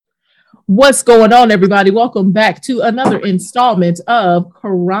What's going on, everybody? Welcome back to another installment of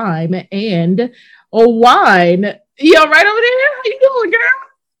Crime and Wine. You all right over there? How you doing, girl?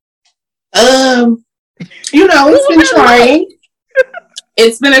 It's been trying.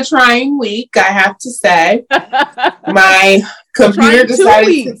 It's been a trying week, I have to say. My computer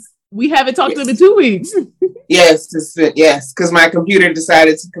decided we haven't talked to them in 2 weeks. Yes, because my computer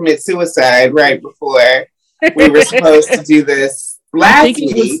decided to commit suicide right before we were supposed to do this last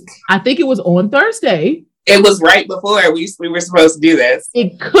week. I think it was on Thursday. It was right before we were supposed to do this.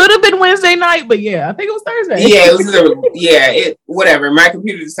 It could have been Wednesday night, but yeah, I think it was Thursday. Yeah, whatever. My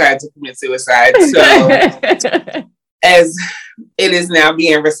computer decided to commit suicide. So as it is now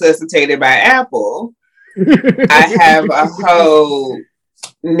being resuscitated by Apple, I have a whole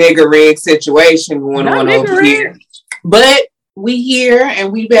nigger rig situation going on over here. But we here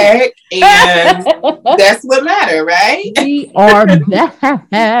and we back, and that's what matter, right? We are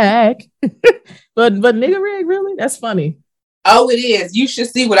back. But nigger rig, really? That's funny. Oh, it is. You should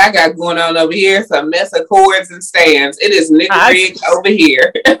see what I got going on over here. It's a mess of cords and stands. It is nigger rig over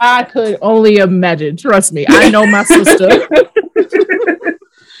here. I could only imagine. Trust me. I know my sister.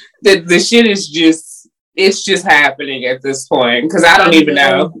 The shit is just happening at this point because I don't even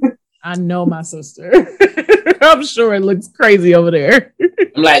know. I know my sister. I'm sure it looks crazy over there.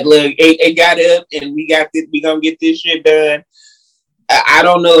 I'm like, look, it got up and we got this. We gonna get this shit done. I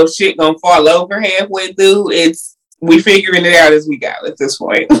don't know if shit gonna fall over halfway through. We figuring it out as we go at this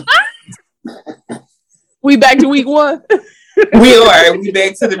point. We back to week 1. We are. We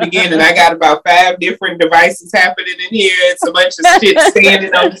back to the beginning. I got about 5 different devices happening in here. It's a bunch of shit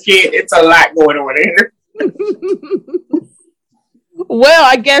standing on shit. It's a lot going on here. Well,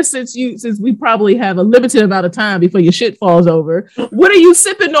 I guess since we probably have a limited amount of time before your shit falls over, what are you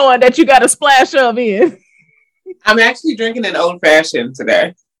sipping on that you got a splash of in? I'm actually drinking an old fashioned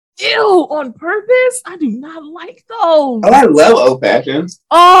today. Ew, on purpose? I do not like those. Oh, I love old fashions.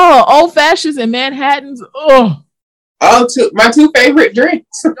 Oh, old fashions and Manhattans. Oh, my 2 favorite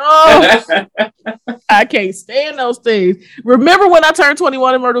drinks. Oh, I can't stand those things. Remember when I turned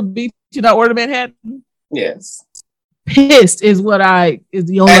 21 in Myrtle Beach and I ordered Manhattan? Yes. Pissed is the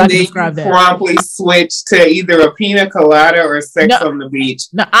only way I can describe that. Promptly switched to either a pina colada or sex on the beach.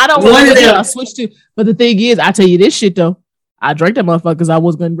 No, I don't want to. I switched to. But the thing is, I tell you this shit though. I drank that motherfucker because I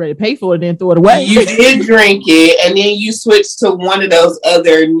wasn't ready to pay for it and then throw it away. You did drink it, and then you switched to one of those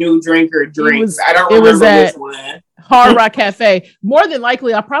other new drinker drinks. I don't remember which one. Hard Rock Cafe. More than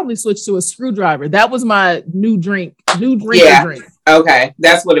likely, I probably switched to a screwdriver. That was my new drinker drink. Okay,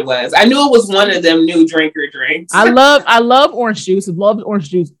 that's what it was. I knew it was one of them new drinker drinks. I love orange juice. I've loved orange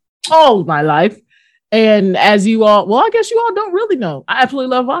juice all of my life. And as you all, well, I guess you all don't really know. I absolutely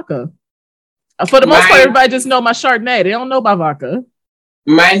love vodka. For the most part, everybody just know my Chardonnay. They don't know about vodka.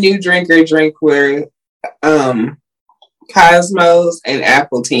 My new drinker drink were Cosmos and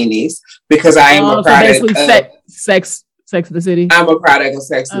Appletinis because I am a product of Sex in the City. I'm a product of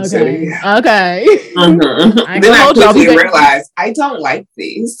Sex in the City. Okay. Mm-hmm. Then I quickly realized I don't like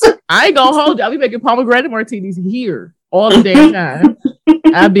these. I ain't gonna hold you. I'll be making pomegranate martinis here all the damn time.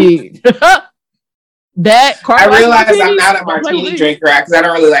 I realize I'm not a martini drinker because I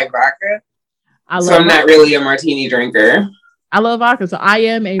don't really like vodka. I'm not really a martini drinker. I love vodka, so I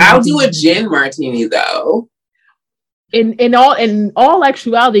am a. I'll do a gin martini though. In all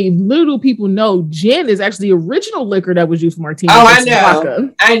actuality, little people know gin is actually the original liquor that was used for martini. Oh,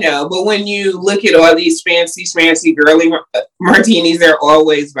 I know. But when you look at all these fancy girly martinis, they're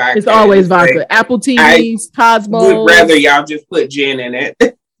always vodka. It's always vodka. Like, Appletinis, Cosmos. Would rather y'all just put gin in it.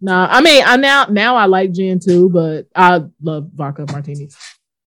 No, I mean, now I like gin too, but I love vodka martinis.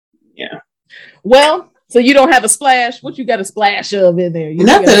 Yeah. Well, so you don't have a splash? What you got a splash of in there?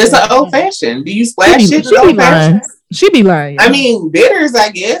 Nothing. It's an old fashioned. Do you splash shit in old fashioned? She be lying. I mean, bitters, I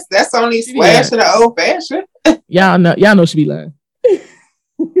guess. That's only splash in an old fashioned. Y'all know she be lying.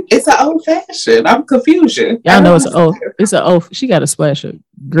 It's an old fashioned. I'm confused. Y'all know it's an old. She got a splash of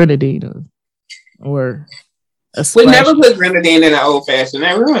grenadine or a splash. We never put grenadine in an old fashioned.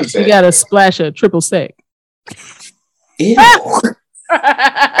 Everyone said. She got a splash of triple sec. Ew.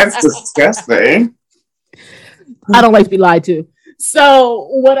 That's disgusting. I don't like to be lied to. So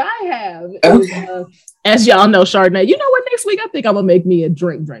what I have is, as y'all know, Chardonnay. You know what? Next week I think I'm gonna make me a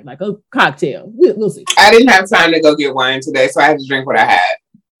drink, like a cocktail. We'll see. I didn't have time to go get wine today, so I had to drink what I had.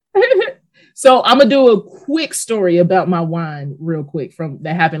 So I'm gonna do a quick story about my wine, real quick, from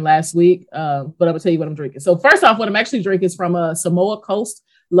that happened last week. But I'm gonna tell you what I'm drinking. So first off, what I'm actually drinking is from Samoa Coast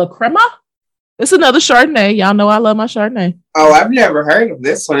La Crema. It's another Chardonnay. Y'all know I love my Chardonnay. Oh, I've never heard of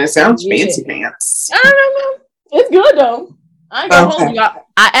this one. It sounds fancy pants. I don't know. It's good though. I ain't gonna hold you.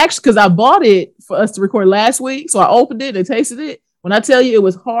 I actually, because I bought it for us to record last week, so I opened it and tasted it. When I tell you it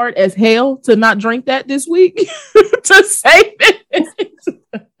was hard as hell to not drink that this week, to save it.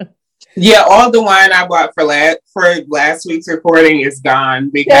 Yeah, all the wine I bought for last week's recording is gone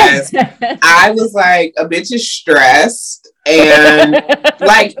because I was like, a bitch is stressed. And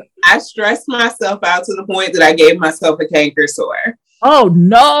like, I stressed myself out to the point that I gave myself a canker sore. Oh,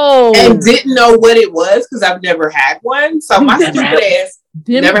 no. And didn't know what it was because I've never had one. So my stupid ass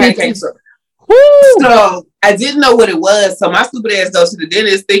never had a canker sore. So I didn't know what it was. So my stupid ass goes to the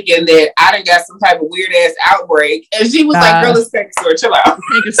dentist thinking that I done got some type of weird ass outbreak. And she was like, girl, it's canker sore. Chill out.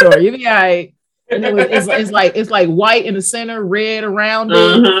 Canker sore. You be all right. And it's like white in the center, red around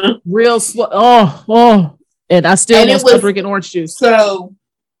it. Real slow. And I still was drinking orange juice. So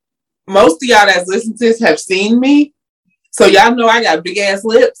most of y'all that's listening to this have seen me. So y'all know I got big ass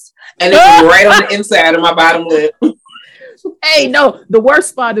lips. And it's right on the inside of my bottom lip. Hey, no. The worst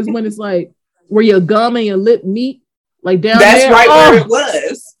spot is when it's like, where your gum and your lip meet, like down That's there. Right where it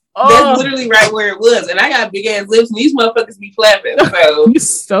was. That's literally right where it was. And I got big ass lips and these motherfuckers be flapping. So you're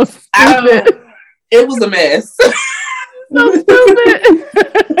so stupid. It was a mess. So stupid.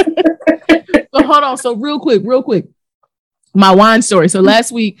 So hold on. So real quick. My wine story. So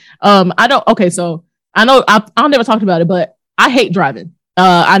last week, so I know I'll never talked about it, but I hate driving.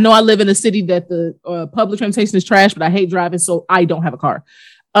 I know I live in a city that the public transportation is trash, but I hate driving, so I don't have a car.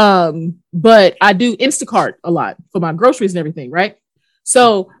 But I do Instacart a lot for my groceries and everything, right?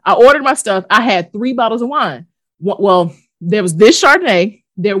 So I ordered my stuff. I had 3 bottles of wine. Well, there was this Chardonnay,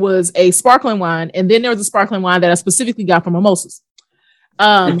 there was a sparkling wine, and then there was a sparkling wine that I specifically got from Mimosas.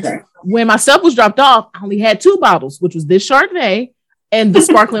 When my stuff was dropped off, I only had 2 bottles, which was this Chardonnay and the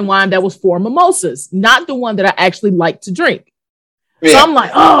sparkling wine that was for Mimosas, not the one that I actually like to drink. Yeah. So I'm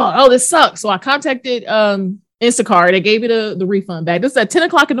like, oh, this sucks. So I contacted Instacart. They gave me the refund back. This is at 10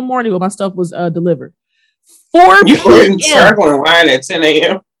 o'clock in the morning when my stuff was delivered. 4 You putting sparkling wine at 10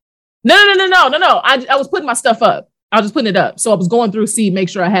 a.m.? No. I was putting my stuff up. I was just putting it up. So I was going through make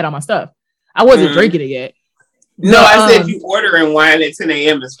sure I had all my stuff. I wasn't drinking it yet. No, I said you ordering wine at 10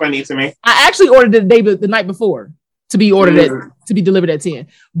 a.m. is funny to me. I actually ordered it the night before to be to be delivered at 10.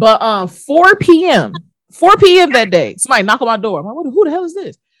 But 4 p.m. that day, somebody knocked on my door. I'm like, who the hell is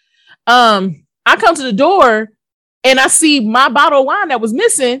this? I come to the door and I see my bottle of wine that was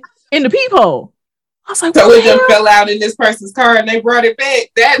missing in the peephole. I was like, so it just fell out in this person's car and they brought it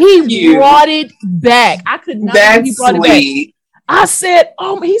back. He brought it back. I could not believe he brought it back. I said,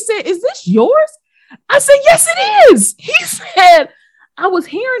 he said, is this yours? I said, yes, it is. He said, I was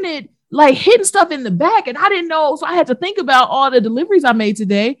hearing it like hitting stuff in the back and I didn't know. So I had to think about all the deliveries I made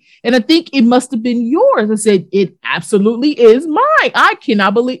today. And I think it must have been yours. I said, it absolutely is mine. I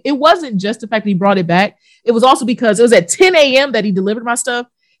cannot believe it wasn't just the fact that he brought it back. It was also because it was at 10 a.m. that he delivered my stuff.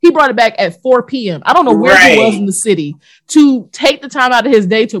 He brought it back at 4 p.m. I don't know where he was in the city to take the time out of his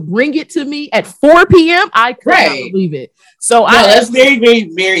day to bring it to me at 4 p.m. I could not believe it. So that's very, very,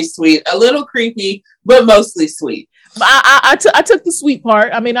 very sweet. A little creepy, but mostly sweet. I took the sweet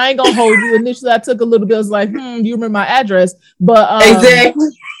part. I mean, I ain't gonna hold you. Initially, I took a little bit. I was like, you remember my address? But exactly.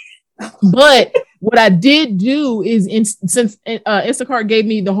 But what I did do is, since Instacart gave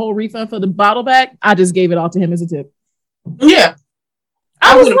me the whole refund for the bottle back, I just gave it all to him as a tip. Yeah,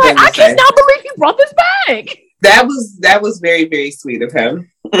 I was like, I cannot believe he brought this back. That was very, very sweet of him.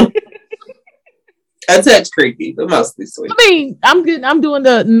 A touch creepy, but mostly sweet. I mean, I'm doing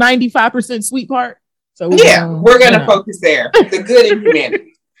the 95% sweet part. So we're gonna focus there. The good in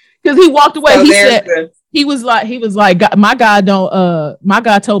humanity. Because he walked away. So he said he was like, my God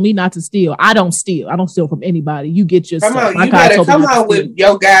told me not to steal. I don't steal. I don't steal from anybody. You get your stuff. My you better come on with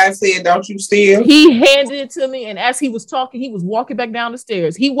your guy said, don't you steal. He handed it to me, and as he was talking, he was walking back down the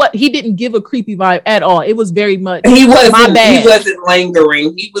stairs. He didn't give a creepy vibe at all. It was very much he wasn't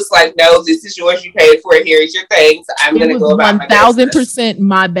lingering. He was like, no, this is yours. You paid for it. Here's your things. I'm gonna go about my 1,000%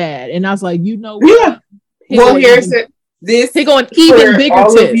 my bad. And I was like, you know what? Yeah. Well, here's it. This he going even bigger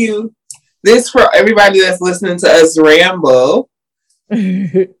all tips. Of you. This for everybody that's listening to us ramble.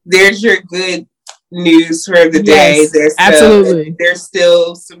 There's your good news for the day. Absolutely. There's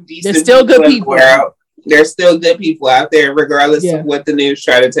still some decent. There's still good people out. There's still good people out there, regardless of what the news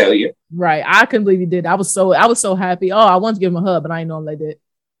try to tell you. Right. I couldn't believe you did. I was so happy. Oh, I wanted to give him a hug, but I didn't know him like that.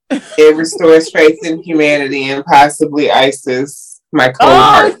 It restores faith in humanity and possibly ices my cold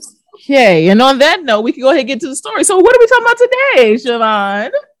heart. Okay, and on that note, we can go ahead and get to the story. So what are we talking about today,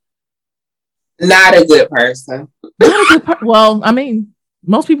 Siobhan? Not a good person. Well, I mean,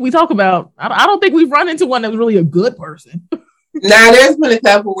 most people we talk about, I don't think we've run into one that was really a good person. Now, there's been a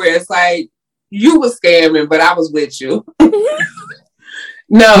couple where it's like, you were scamming, but I was with you.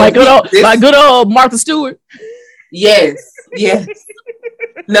 No, my good old Martha Stewart. Yes.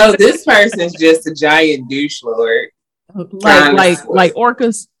 No, this person's just a giant douche lord. Like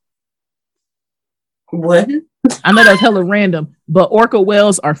orcas. What? I know that's hella random, but orca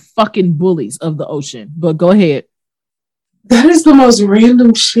whales are fucking bullies of the ocean. But go ahead. That is the most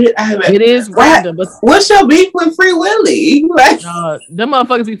random shit I've ever. It is random. But what's your beef with Free Willy? Like, them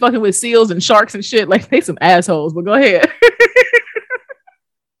motherfuckers be fucking with seals and sharks and shit. Like, they some assholes. But go ahead.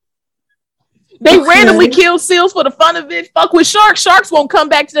 They randomly kill seals for the fun of it. Fuck with sharks. Sharks won't come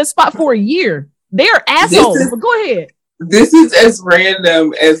back to that spot for a year. They're assholes. But go ahead. This is as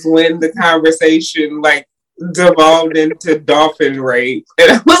random as when the conversation like devolved into dolphin rape,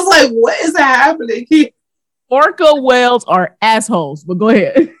 and I was like, "What is happening here?" Orca whales are assholes. But go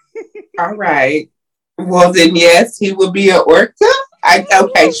ahead. All right. Well, then, yes, he would be an orca.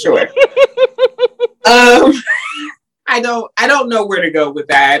 Okay, sure. I don't know where to go with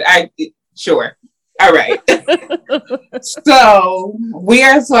that. Sure. All right. So we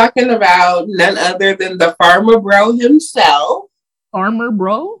are talking about none other than the Farmer Bro himself. Farmer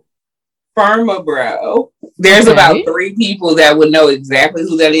Bro? Farmer Bro. There's about 3 people that would know exactly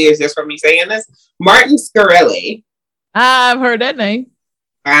who that is just from me saying this. Martin Shkreli. I've heard that name.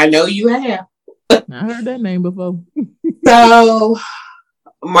 I know you have. I heard that name before. So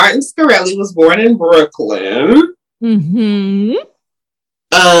Martin Shkreli was born in Brooklyn. Mm-hmm.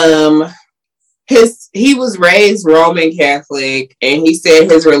 He was raised Roman Catholic, and he said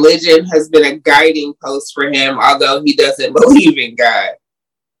his religion has been a guiding post for him, although he doesn't believe in God.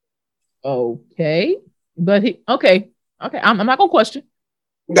 Okay. But okay. I'm not gonna question.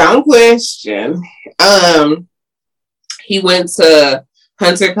 Don't question. He went to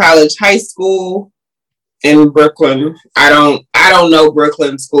Hunter College High School in Brooklyn. I don't know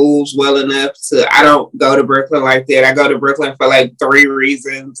Brooklyn schools well enough I don't go to Brooklyn like that. I go to Brooklyn for like 3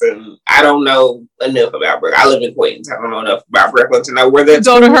 reasons, and I don't know enough about Brooklyn. I live in Queens. I don't know enough about Brooklyn to know where that's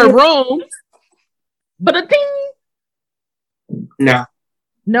go to her room. But a thing.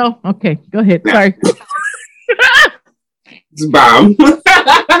 No. Okay. Go ahead. No. Sorry. It's bomb.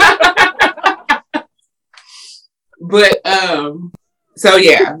 But so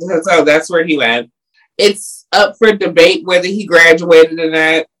yeah, so that's where he went. It's up for debate whether he graduated or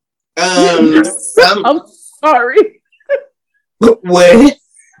not. I'm sorry. What? What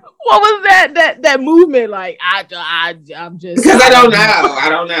was that movement like? I'm just because I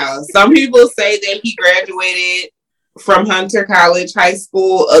don't know. Some people say that he graduated from Hunter College High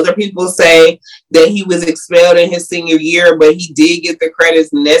School. Other people say that he was expelled in his senior year, but he did get the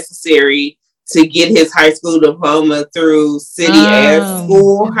credits necessary to get his high school diploma through City Ave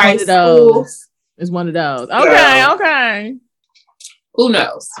School High School. It's one of those. Okay. Who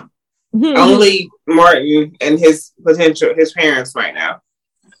knows? Only Martin and his parents might know.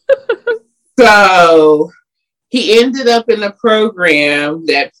 So he ended up in a program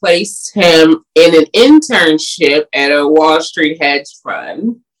that placed him in an internship at a Wall Street hedge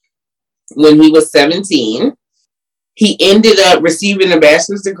fund when he was 17. He ended up receiving a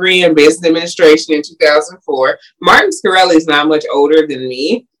bachelor's degree in business administration in 2004. Martin Shkreli is not much older than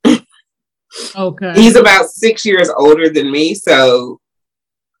me. Okay. He's about 6 years older than me, so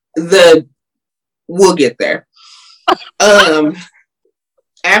we'll get there.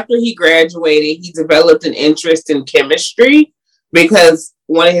 After he graduated, he developed an interest in chemistry because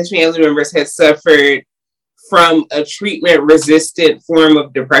one of his family members had suffered from a treatment-resistant form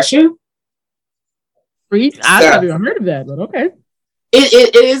of depression. I've never even heard of that, but okay.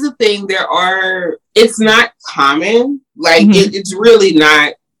 It is a thing. It's not common. Like, it's really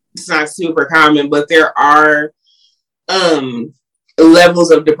not. It's not super common, but there are levels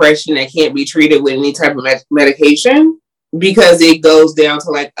of depression that can't be treated with any type of medication because it goes down to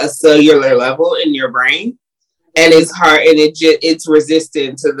like a cellular level in your brain, and it's hard, and it's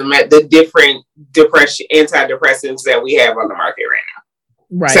resistant to the different antidepressants that we have on the market right now.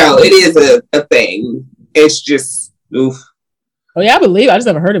 Right. So it is a thing. It's just oof. Oh yeah, I believe. I just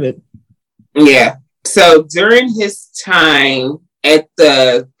never heard of it. Yeah. So during his time at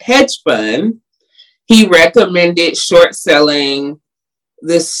the hedge fund, he recommended short selling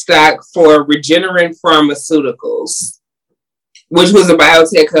this stock for Regeneron Pharmaceuticals, which was a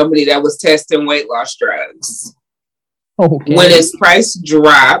biotech company that was testing weight loss drugs. Okay. When its price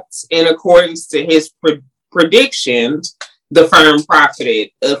dropped in accordance to his predictions, the firm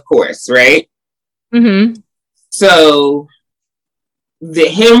profited, of course, right? Mm-hmm. So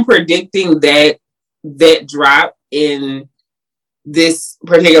him predicting that drop in this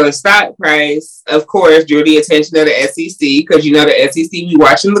particular stock price, of course, drew the attention of the SEC because you know the SEC be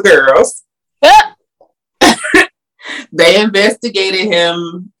watching the girls. They investigated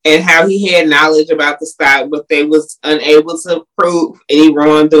him and how he had knowledge about the stock, but they was unable to prove any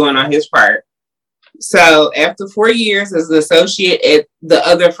wrongdoing on his part. So after 4 years as an associate at the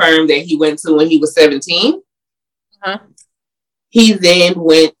other firm that he went to when he was 17, he then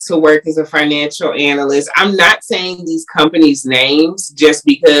went to work as a financial analyst. I'm not saying these companies' names just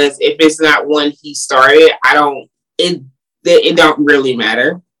because if it's not one he started, it don't really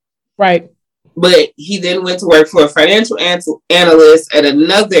matter. Right. But he then went to work for a financial analyst at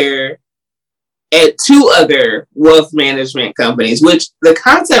two other wealth management companies, which the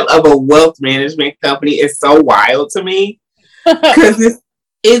concept of a wealth management company is so wild to me. Because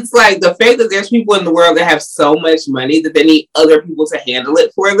it's like the fact that there's people in the world that have so much money that they need other people to handle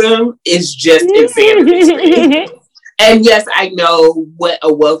it for them is just insanity. And yes, I know what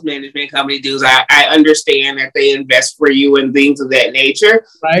a wealth management company does. I understand that they invest for you and things of that nature.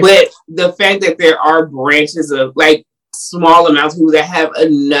 Right. But the fact that there are branches of like small amounts of people that have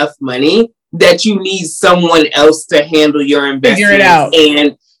enough money that you need someone else to handle your investments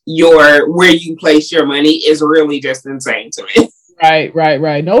and where you place your money is really just insane to me.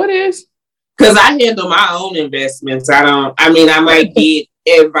 Right. No, it is. Because I handle my own investments. I might get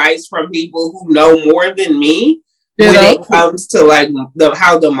advice from people who know more than me. When it comes to like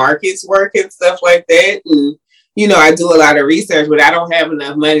how the markets work and stuff like that. And, I do a lot of research, but I don't have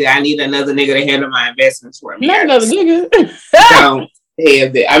enough money. I need another nigga to handle my investments for me. Not another nigga. Don't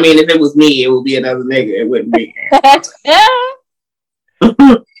have that. I mean, if it was me, it would be another nigga. It wouldn't be.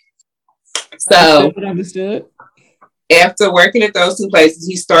 So, understood. After working at those two places,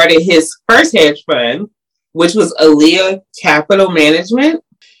 he started his first hedge fund, which was Alea Capital Management.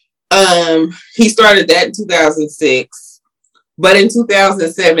 He started that in 2006, but in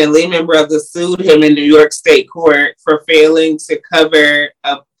 2007, Lehman Brothers sued him in New York State Court for failing to cover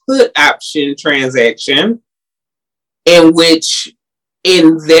a put option transaction, in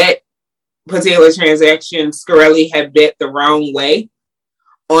that particular transaction, Scarelli had bet the wrong way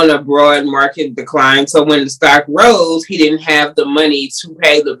on a broad market decline. So when the stock rose, he didn't have the money to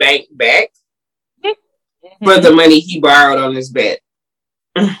pay the bank back for the money he borrowed on his bet.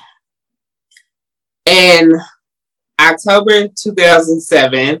 In October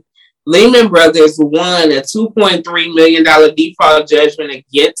 2007, Lehman Brothers won a $2.3 million default judgment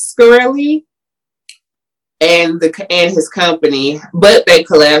against Scarelli and his company, but they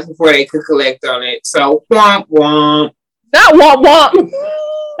collapsed before they could collect on it. So, womp womp. Not womp womp.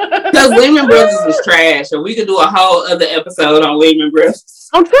 Because Lehman Brothers was trash, and we could do a whole other episode on Lehman Brothers.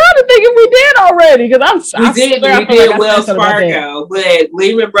 I'm trying to think if we did already, because we did Wells Fargo, but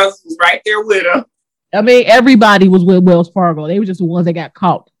Lehman Brothers was right there with them. I mean, everybody was with Wells Fargo. They were just the ones that got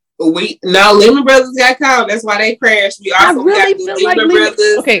caught. Lehman Brothers got caught. That's why they crashed. We also got to do Lehman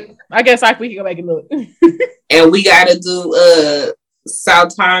Brothers. Okay, I guess we can go back and look. And we got to do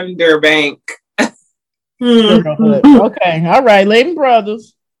Santander Bank. Okay, all right, Lehman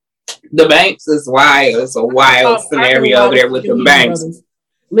Brothers. The banks is wild. It's a wild scenario there with the banks.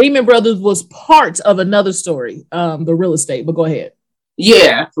 Lehman Brothers was part of another story, the real estate. But go ahead.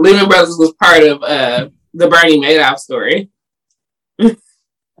 Yeah, Lehman Brothers was part of the Bernie Madoff story.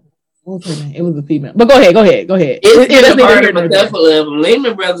 What's her name? It was a female. But go ahead. It's part of a couple of them.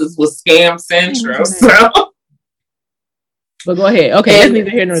 Lehman Brothers was scam central. So. But go ahead. Okay, that's neither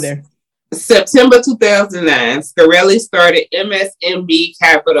here nor there. September 2009, Scarelli started MSNB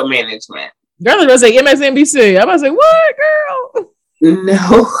Capital Management. Girl, I was going to say MSNBC. I'm about to say, what, girl?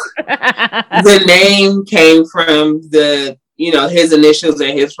 No. The name came from his initials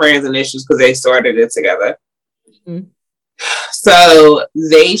and his friend's initials because they started it together. Mm-hmm. So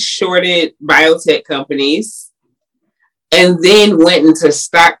they shorted biotech companies and then went into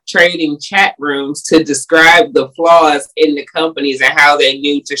stock trading chat rooms to describe the flaws in the companies and how they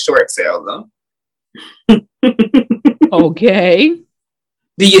knew to short sell them. Okay.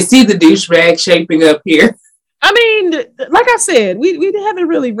 Do you see the douchebag shaping up here? I mean, like I said, we haven't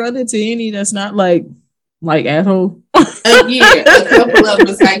really run into any that's not like asshole. Yeah, a couple of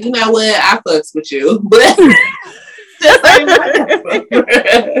us like, you know what, I fucks with you, but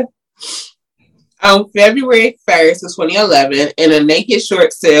on February 1st of 2011, in a naked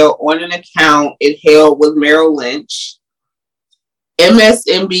short sale on an account it held with Merrill Lynch,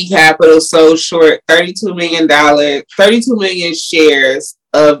 MSNB Capital sold short $32 million shares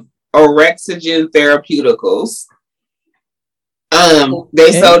of Orexigen Therapeutics.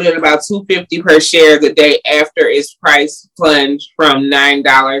 They sold it about $2.50 per share the day after its price plunged from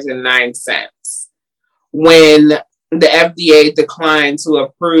 $9.09 when the FDA declined to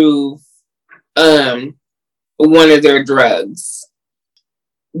approve one of their drugs.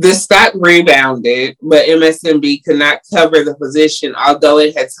 The stock rebounded, but MSNB could not cover the position, although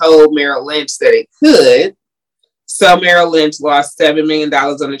it had told Merrill Lynch that it could. So Merrill Lynch lost $7 million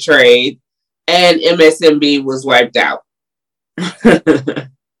on the trade, and MSNB was wiped out.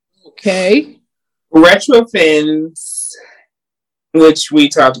 Okay. Retrofins, which we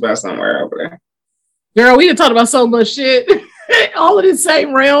talked about somewhere over there. Girl, we done talked about so much shit. All in the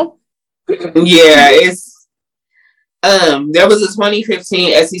same realm. Yeah, it's there was a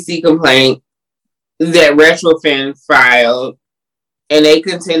 2015 SEC complaint that Retrofin filed, and they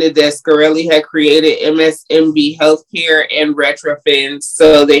contended that Scarelli had created MSNB Healthcare and Retrofin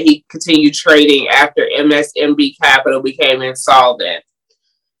so that he continued trading after MSNB Capital became insolvent,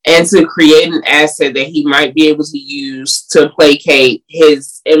 and to create an asset that he might be able to use to placate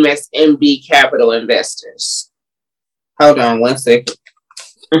his MSNB Capital investors. Hold on one second.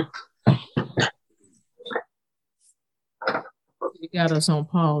 You got us on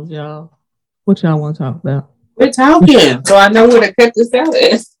pause, y'all. What y'all want to talk about? We're talking, so I know where to cut this out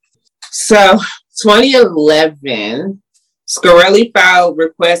is. So, 2011, Scarelli filed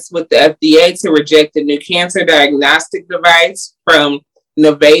requests with the FDA to reject a new cancer diagnostic device from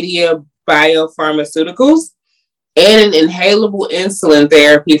Novadia Biopharmaceuticals and an inhalable insulin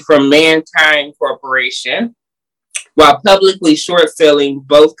therapy from Mankind Corporation, while publicly short-selling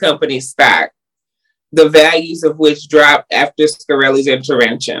both companies' stock, the values of which dropped after Scarelli's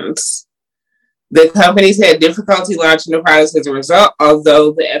interventions. The companies had difficulty launching the products as a result,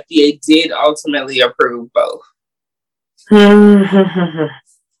 although the FDA did ultimately approve both.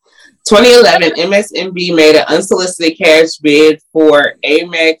 2011, MSNB made an unsolicited cash bid for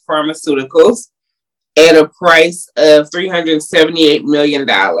AMAG Pharmaceuticals at a price of $378 million.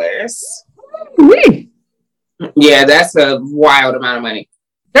 Yeah, that's a wild amount of money.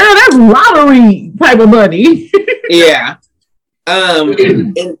 Girl, that's lottery type of money. Yeah. And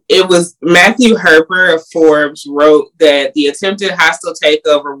it was Matthew Herper of Forbes wrote that the attempted hostile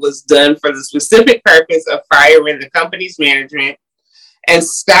takeover was done for the specific purpose of firing the company's management and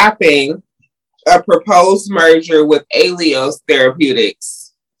stopping a proposed merger with Alios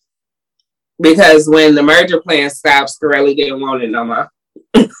Therapeutics. Because when the merger plan stopped, Scarelli didn't want it no more.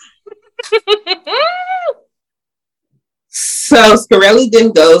 So Scarelli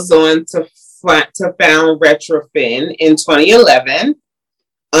then goes on to found Retrofin in 2011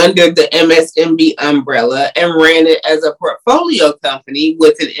 under the MSNB umbrella and ran it as a portfolio company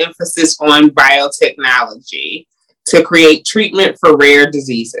with an emphasis on biotechnology to create treatment for rare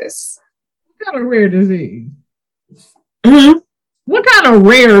diseases. What kind of rare disease? Mm-hmm. What kind of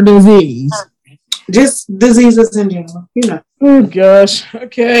rare disease? Just diseases in general, you know. Oh, gosh.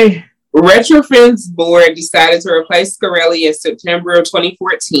 Okay. Retrofin's board decided to replace Scarelli in September of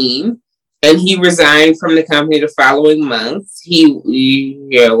 2014, and he resigned from the company the following month.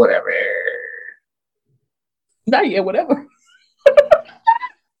 Whatever. Not yet, whatever.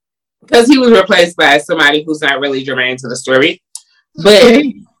 Because he was replaced by somebody who's not really germane to the story. But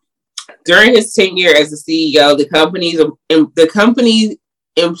during his tenure as the CEO, the company's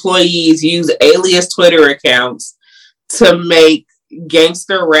employees used alias Twitter accounts to make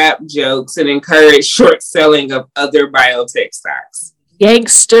gangster rap jokes and encourage short selling of other biotech stocks.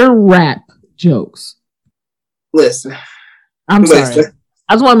 Gangster rap jokes. Listen. I'm sorry.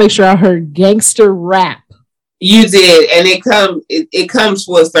 I just want to make sure I heard gangster rap. You did, and it comes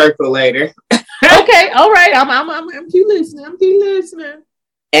full circle later. Okay, all right. I'm keep listening.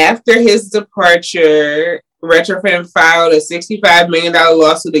 After his departure, Retrofin filed a $65 million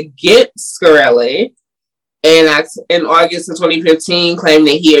lawsuit against Scarelli, and in August of 2015, claimed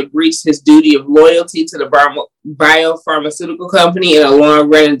that he had breached his duty of loyalty to the biopharmaceutical company in a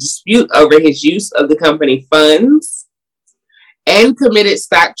long-running dispute over his use of the company funds, and committed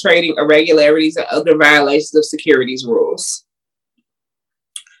stock trading irregularities and other violations of securities rules.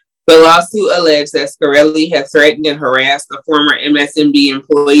 The lawsuit alleged that Scarelli had threatened and harassed a former MSNB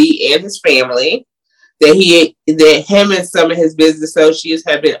employee and his family, that him and some of his business associates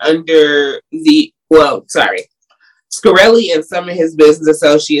had been Scarelli and some of his business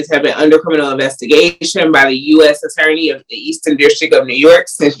associates have been under criminal investigation by the U.S. Attorney of the Eastern District of New York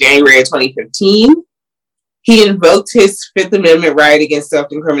since January of 2015. He invoked his Fifth Amendment right against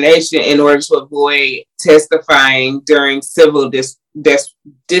self-incrimination in order to avoid testifying during civil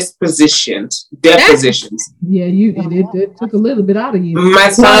depositions. Yeah, it took a little bit out of you. My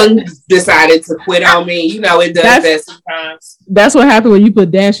tongue decided to quit on me. You know, it does that sometimes. That's what happened when you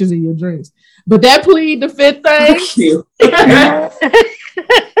put dashes in your drinks. But that plead the fifth thing. Thank you. That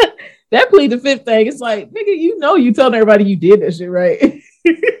plead the fifth thing. It's like, nigga, you telling everybody you did that shit, right?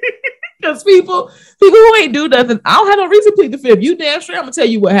 Because people who ain't do nothing, I don't have no reason to plead the fifth. You damn straight I'm gonna tell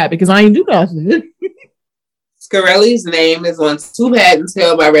you what happened because I ain't do nothing. Scarelli's name is on 2 patents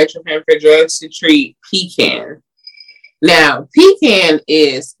held by Retrophin for drugs to treat pecan. Now, pecan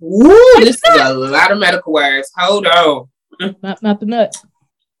is, this is a lot of medical words. Hold on. Not the nut.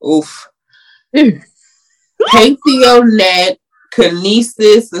 Oof. Pathionet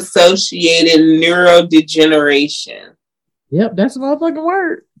kinesis associated neurodegeneration. Yep, that's a motherfucking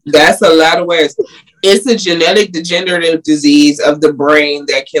word. That's a lot of words. It's a genetic degenerative disease of the brain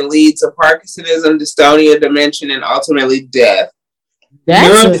that can lead to Parkinsonism, dystonia, dementia, and ultimately death.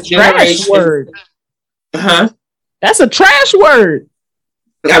 That's a trash word. Huh? That's a trash word.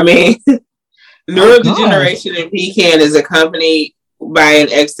 I mean, neurodegeneration in pecan is accompanied by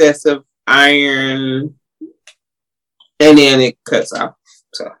an excess of iron, and then it cuts off.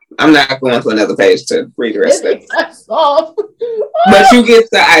 So I'm not going to another page to read the rest of it. But you get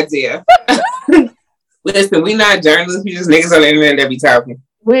the idea. Listen, we not journalists. We just niggas on the internet that be talking.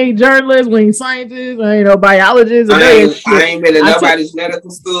 We ain't journalists. We ain't scientists. We ain't no biologists. I ain't been in nobody's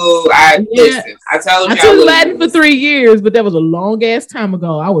medical school. Listen, I told you. I took Latin for 3 years, but that was a long ass time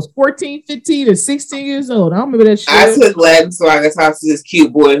ago. I was 14, 15, and 16 years old. I don't remember that shit. I took Latin so I could talk to this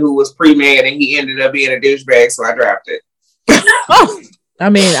cute boy who was pre-med and he ended up being a douchebag, so I dropped it. I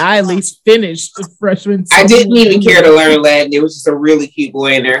mean, I at least finished the freshman. I didn't even care to learn Latin. It was just a really cute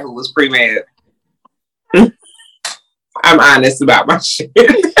boy in there who was pre-med. I'm honest about my shit.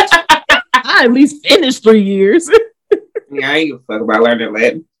 I at least finished 3 years. Yeah, I ain't give a fuck about learning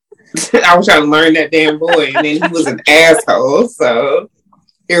Latin. I was trying to learn that damn boy, and then he was an asshole. So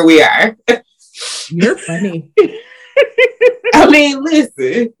here we are. You're funny. I mean,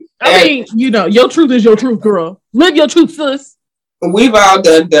 listen. I mean, you know, your truth is your truth, girl. Live your truth, sis. We've all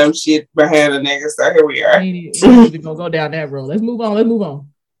done dumb shit behind a nigga, so here we are. We're gonna go down that road. Let's move on.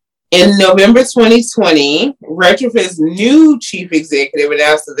 In November 2020, Retrophin's new chief executive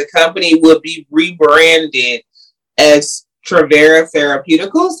announced that the company would be rebranded as Travera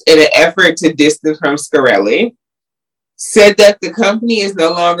Therapeutics in an effort to distance from Scarelli. Said that the company is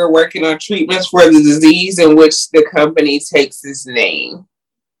no longer working on treatments for the disease in which the company takes its name.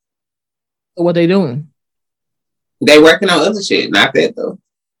 So what they doing? They working on other shit, not that though.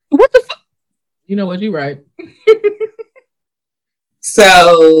 What the fuck? You know what? You're right.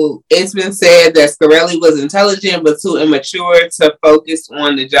 So it's been said that Scarelli was intelligent but too immature to focus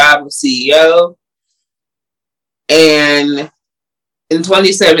on the job of CEO. And in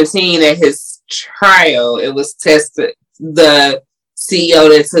 2017, at his trial, it was tested. The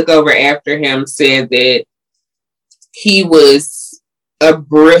CEO that took over after him said that he was a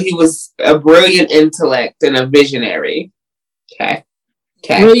brilliant intellect and a visionary. Okay.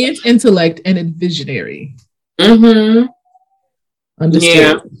 Brilliant intellect and a visionary. Mm-hmm. Understood.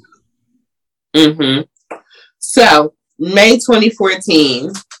 Yeah. Mm-hmm. So, May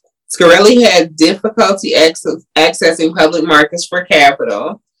 2014, Scarelli had difficulty accessing public markets for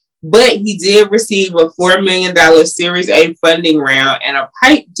capital, but he did receive a $4 million Series A funding round and a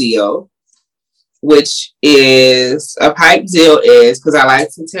pipe deal, which is, because I like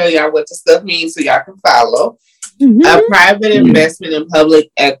to tell y'all what the stuff means so y'all can follow, a private investment in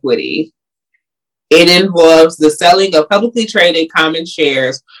public equity. It involves the selling of publicly traded common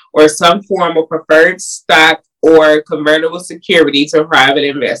shares or some form of preferred stock or convertible security to private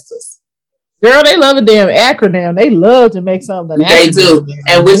investors. Girl, they love a damn acronym. They love to make something. They do.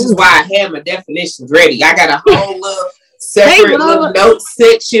 And which is why I have my definitions ready. I got a whole little separate little note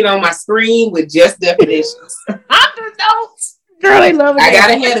section on my screen with just definitions. Under notes. Girl, they love it. I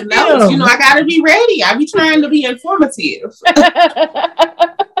gotta have the notes. You know, I gotta be ready. I be trying to be informative.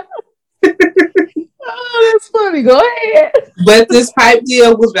 Oh, that's funny. Go ahead. But this pipe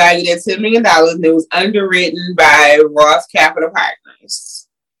deal was valued at $10 million and it was underwritten by Roth Capital Partners.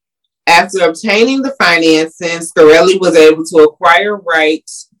 After obtaining the financing, Scarelli was able to acquire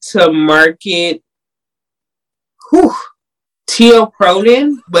rights to market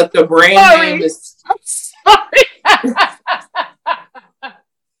Tiopronin, but the brand name is... I'm sorry.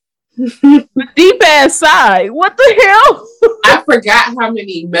 Deep ass sigh. What the hell? I forgot how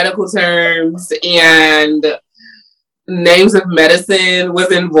many medical terms and names of medicine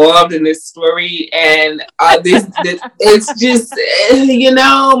was involved in this story, and this it's just, you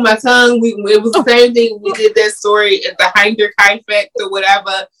know, my tongue. It was the same thing. We did that story at the Heinder-Kai effect or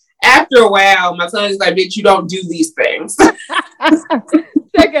whatever. After a while, my tongue is like, "Bitch, you don't do these things."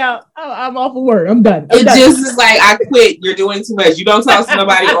 Check out. I'm off of work. I'm done. It just is like, I quit. You're doing too much. You don't talk to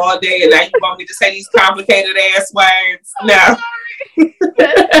nobody all day, and now you want me to say these complicated ass words. No.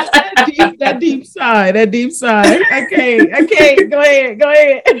 that deep sigh. I can't. Go ahead.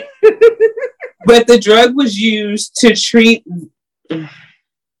 But the drug was used to treat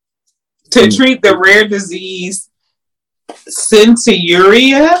the rare disease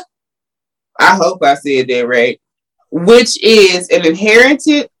centauria. I hope I said that right. Which is an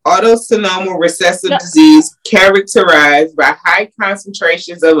inherited autosomal recessive disease characterized by high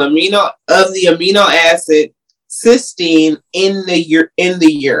concentrations of the amino acid cysteine in the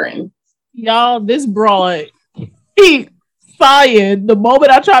urine. Y'all, this broad keep sighing the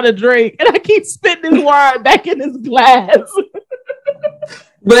moment I try to drink, and I keep spitting this wine back in this glass.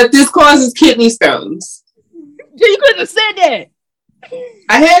 But this causes kidney stones. You couldn't have said that.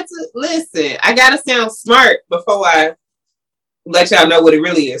 I had to listen. I gotta sound smart before I let y'all know what it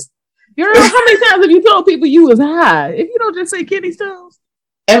really is. Girl, how many times have you told people you was high? If you don't just say kidney stones.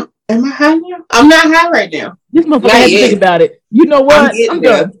 Am I high now? I'm not high right now. This motherfucker had to think about it. You know what? I'm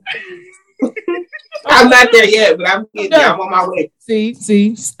done. I'm not there yet, but I'm getting there. I'm on my way.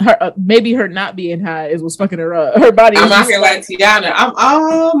 See, her, maybe her not being high is what's fucking her up. Her body. I'm out here like Tiana. I'm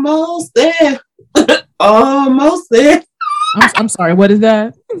almost there. Almost there. I'm sorry. What is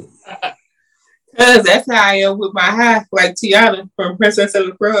that? Because that's how I am with my high, like Tiana from Princess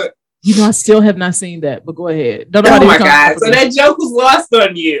and the Frog. You know, I still have not seen that, but go ahead. Oh my God. So that joke was lost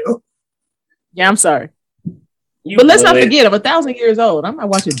on you. Yeah, I'm sorry. But let's not forget, I'm 1,000 years old. I'm not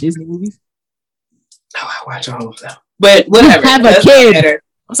watching Disney movies. Oh, I watch all of them. But whatever. Have a kid.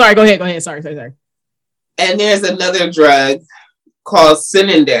 I'm sorry. Go ahead. Sorry. And there's another drug called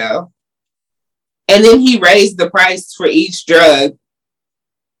Sinendel. And then he raised the price for each drug.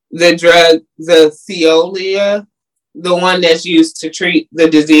 The Thiolia, the one that's used to treat the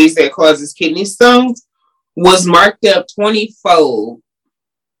disease that causes kidney stones, was marked up 20-fold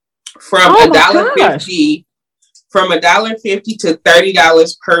from $1.50 to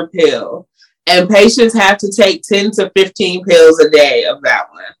 $30 per pill. And patients have to take 10 to 15 pills a day of that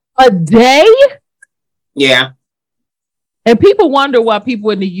one. A day? Yeah. And people wonder why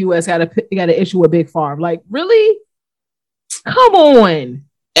people in the U.S. got to issue a big farm. Like, really? Come on.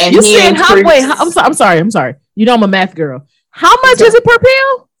 And you said I'm sorry. You know I'm a math girl. How much is it per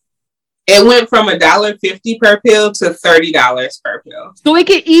pill? It went from $1.50 per pill to $30 per pill. So it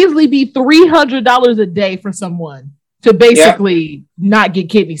could easily be $300 a day for someone to basically not get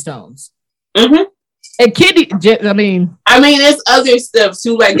kidney stones. Mm-hmm. And there's other stuff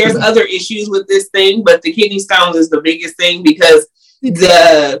too. Like there's other issues with this thing, but the kidney stones is the biggest thing because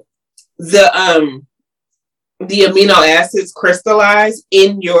the amino acids crystallize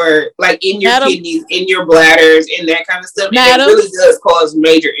in your kidneys, in your bladders, and that kind of stuff. And it really does cause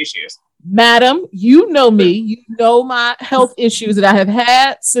major issues. Madam, you know me. You know my health issues that I have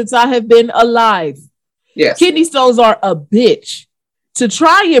had since I have been alive. Yes. Kidney stones are a bitch. To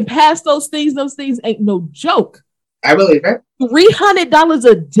try and pass those things ain't no joke. I believe it. $300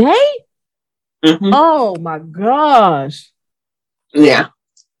 a day? Mm-hmm. Oh my gosh. Yeah.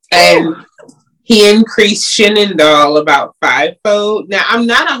 And he increased Shenandoah about 5-fold. Now, I'm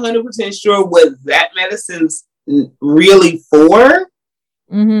not 100% sure what that medicine's really for.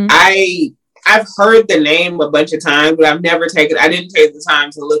 Mm-hmm. I've heard the name a bunch of times, but I didn't take the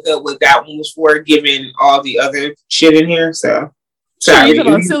time to look up what that one was for, given all the other shit in here. So, sorry. You're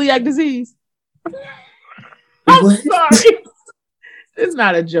talking about celiac disease. I'm sorry. It's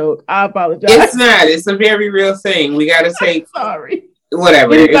not a joke. I apologize. It's not. It's a very real thing. We got to take... Sorry.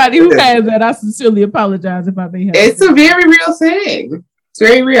 Whatever. Anybody who has that, I sincerely apologize if I may have. It's a very real thing. It's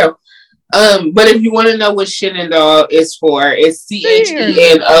very real. But if you want to know what Shenandoah is for, it's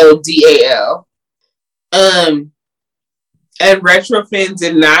CHENODAL. And Retrophin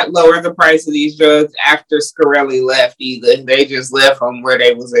did not lower the price of these drugs after Scarelli left either. They just left from where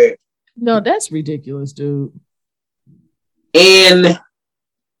they was at. No, that's ridiculous, dude. In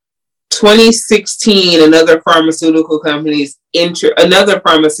 2016, another pharmaceutical company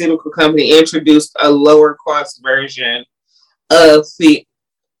introduced a lower cost version of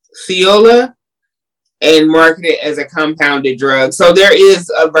Thiola and marketed as a compounded drug. So there is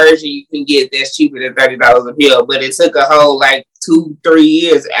a version you can get that's cheaper than $30 a pill, but it took a whole 2-3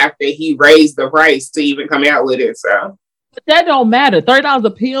 years after he raised the price to even come out with it. So, but that don't matter. $30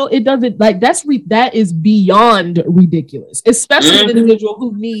 a pill, it doesn't that is beyond ridiculous, especially an individual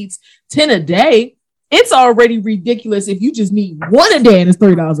who needs 10 a day. It's already ridiculous if you just need one a day and it's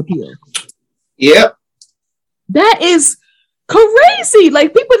 $30 a pill. Yep. That is crazy.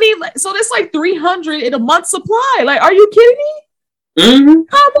 People need so that's $300 in a month supply. Are you kidding me? Mm-hmm.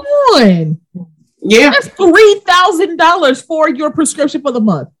 Come on. Yeah. That's $3,000 for your prescription for the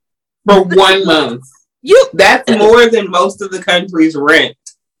month. For 1 month. That's more than most of the country's rent.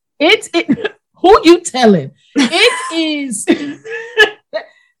 It's Who you telling? It is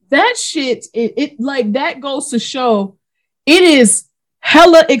that shit. It like that goes to show it is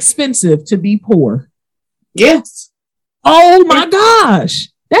hella expensive to be poor. Yes. Oh my gosh.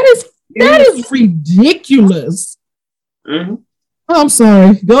 That is ridiculous. Mm-hmm. I'm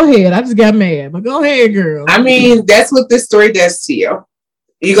sorry. Go ahead. I just got mad, but go ahead, girl. I mean, that's what this story does to you.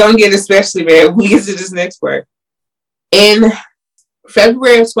 You're going to get especially mad when we get to this next part. In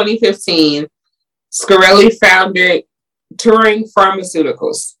February of 2015, Scarelli founded Turing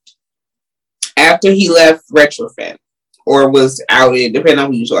Pharmaceuticals after he left Retrophin, or was outed, depending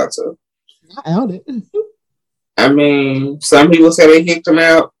on who you talk to. Outed. I mean, some people say they kicked him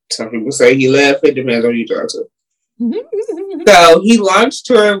out. Some people say he left. It depends on who you talk to. So he launched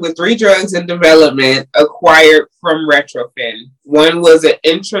Turing with 3 drugs in development acquired from Retrophin. One was an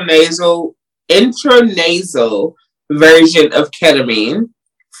intranasal version of ketamine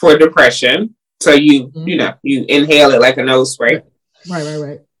for depression. So you inhale it like a nose spray.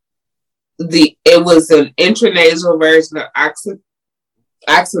 Right. It was an intranasal version of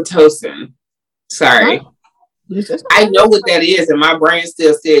oxytocin. Sorry. Huh? I know what that is, and my brain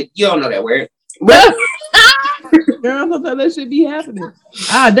still said, you don't know that word. But girl, sometimes that should be happening.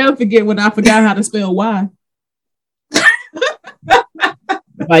 I'll never forget when I forgot how to spell Y.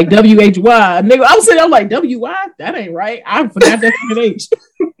 Like W-H-Y. Nigga, I'm sitting, I'm like, W-Y? That ain't right. I forgot that H.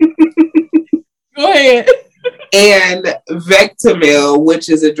 Go ahead. And Vectamil, which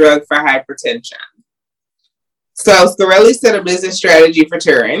is a drug for hypertension. So Scarelli set a business strategy for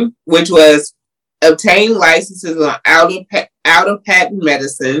Turing, which was obtain licenses on out-of-patent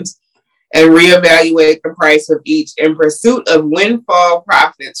medicines and reevaluate the price of each in pursuit of windfall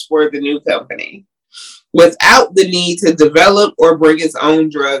profits for the new company, without the need to develop or bring its own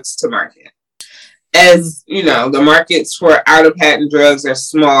drugs to market. As you know, the markets for out-of-patent drugs are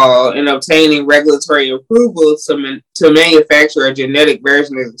small, and obtaining regulatory approval to manufacture a genetic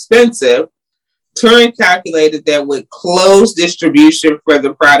version is expensive. Turing calculated that with closed distribution for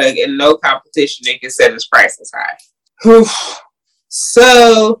the product and no competition, it could set its prices high.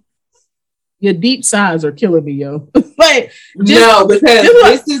 So your deep sighs are killing me, yo. Like,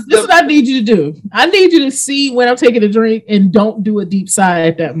 because this is what I need you to do. I need you to see when I'm taking a drink and don't do a deep sigh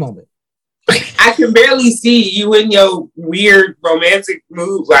at that moment. I can barely see you in your weird romantic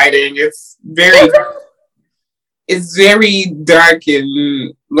mood lighting. It's very dark,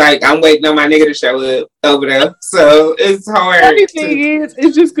 and like I'm waiting on my nigga to show up over there. So it's hard. It's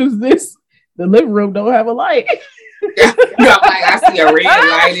just because the living room don't have a light. I see a red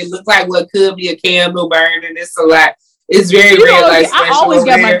light. It looks like what could be a candle burning. It's a lot. It's very red light special. I always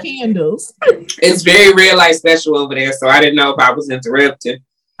got my candles. It's very red light special over there, so I didn't know if I was interrupting.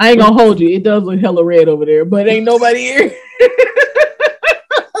 I ain't gonna hold you. It does look hella red over there, but ain't nobody here.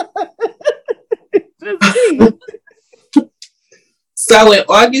 So in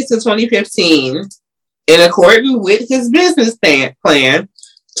August of 2015, in accordance with his business plan,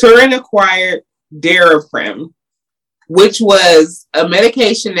 Turing acquired Daraprim, which was a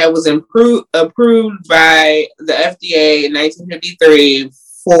medication that was approved by the FDA in 1953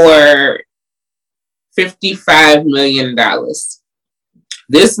 for $55 million.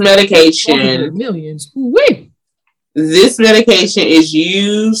 This medication, millions. Wait. This medication is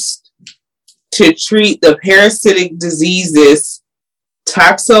used to treat the parasitic diseases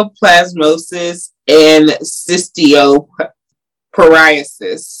toxoplasmosis and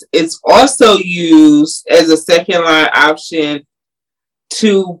cystoporiasis. It's also used as a second-line option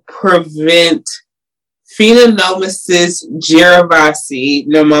to prevent Pneumocystis jirovecii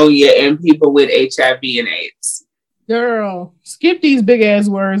pneumonia in people with HIV and AIDS. Girl, skip these big ass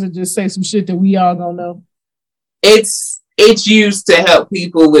words and just say some shit that we all gonna know. It's used to help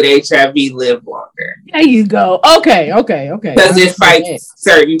people with HIV live longer. There you go. Okay. Because it fights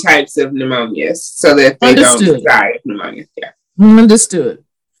certain types of pneumonias so that they don't die of pneumonia. Yeah. Understood.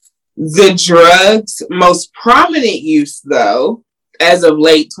 The drug's most prominent use, though, as of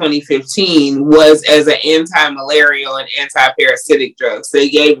late 2015, was as an anti-malarial and anti-parasitic drug. So they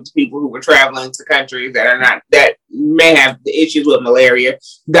gave it to people who were traveling to countries that may have the issues with malaria.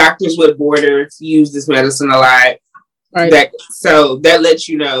 Doctors with Borders use this medicine a lot. Right. So that lets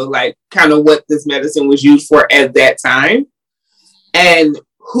you know, like, kind of what this medicine was used for at that time and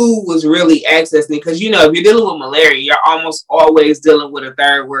who was really accessing it. Because, you know, if you're dealing with malaria, you're almost always dealing with a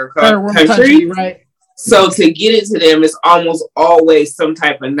third world country. Right. So to get it to them, it's almost always some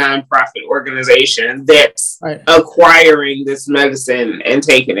type of nonprofit organization that's acquiring this medicine and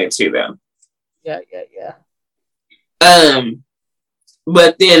taking it to them. Yeah.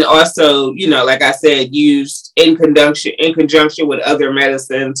 But then also, you know, like I said, used in conjunction with other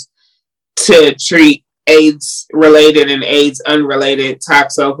medicines to treat AIDS-related and AIDS-unrelated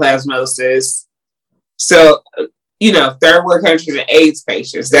toxoplasmosis. So, third world countries and AIDS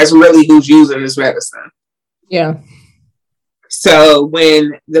patients, that's really who's using this medicine. Yeah. So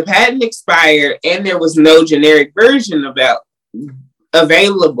when the patent expired and there was no generic version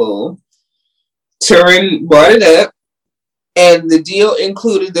available, Turin brought it up, and the deal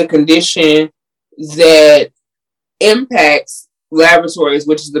included the condition that Impax Laboratories,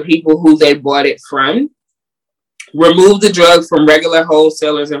 which is the people who they bought it from, remove the drug from regular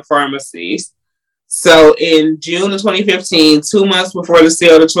wholesalers and pharmacies. So in June of 2015, 2 months before the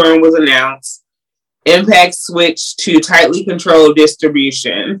sale to Turin was announced, Impax switched to tightly controlled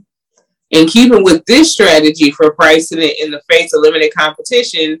distribution. In keeping with this strategy for pricing it in the face of limited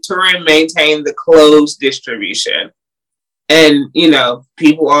competition, Turin maintained the closed distribution. And,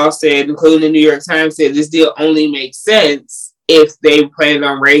 people all said, including the New York Times, said this deal only makes sense if they planned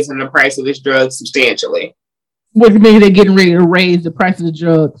on raising the price of this drug substantially. What do you mean they're getting ready to raise the price of the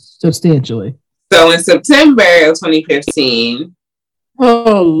drug substantially? So in September of 2015,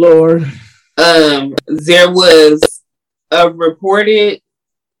 oh Lord, there was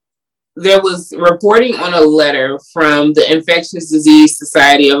reporting on a letter from the Infectious Disease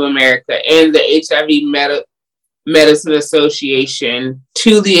Society of America and the HIV Medicine Association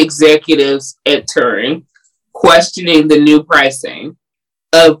to the executives at Turin, questioning the new pricing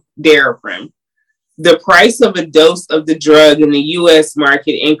of Daraprim. The price of a dose of the drug in the U.S.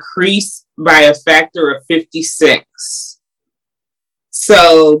 market increased by a factor of 56.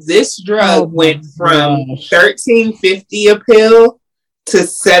 So this drug went from $13.50 a pill to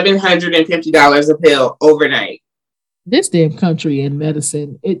 $750 a pill overnight. This damn country and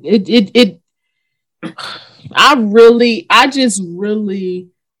medicine, I just really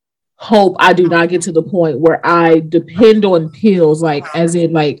hope I do not get to the point where I depend on pills, like as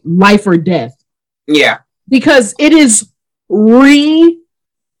in like life or death. Yeah. Because it is ridiculous.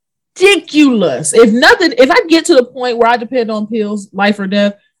 If I get to the point where I depend on pills, life or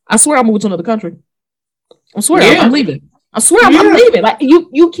death, I swear I'm moving to another country. I swear I'm leaving. I swear I'm leaving. Like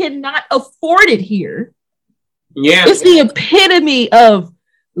you cannot afford it here. Yeah. It's the epitome of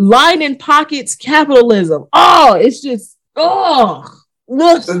lining pockets capitalism. Oh, it's just The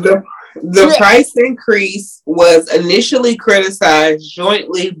price increase was initially criticized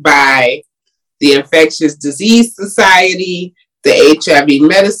jointly by the Infectious Disease Society, the HIV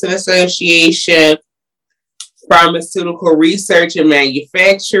Medicine Association, Pharmaceutical Research and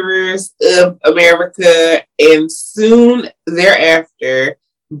Manufacturers of America, and soon thereafter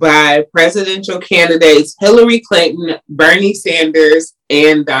by presidential candidates Hillary Clinton, Bernie Sanders,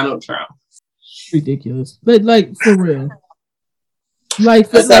 and Donald Trump. Ridiculous, but like for real,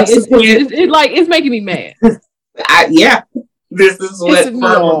 it's making me mad. This is what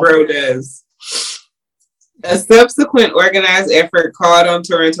Pharma Bro does. A subsequent organized effort called on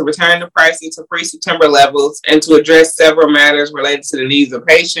Turin to return the pricing to pre-September levels and to address several matters related to the needs of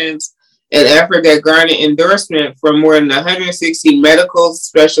patients, an effort that garnered endorsement from more than 160 medical,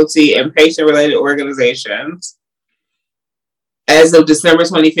 specialty, and patient-related organizations. As of December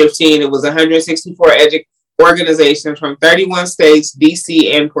 2015, it was 164 organizations from 31 states,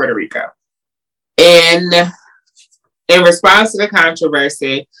 DC, and Puerto Rico. And in response to the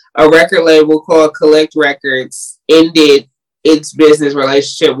controversy, a record label called Collect Records ended its business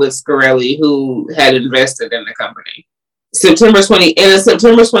relationship with Scarelli, who had invested in the company. In a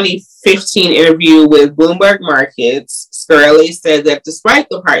September 2015 interview with Bloomberg Markets, Scarelli said that despite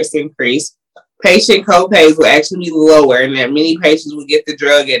the price increase, patient copays would actually be lower and that many patients would get the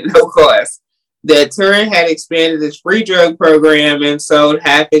drug at no cost. That Turin had expanded its free drug program and sold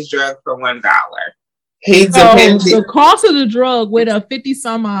half its drug for $1. The cost of the drug went up 50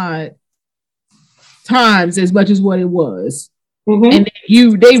 some odd times as much as what it was. Mm-hmm. And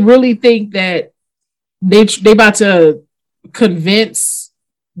they really think that they about to convince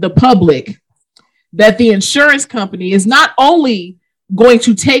the public that the insurance company is not only going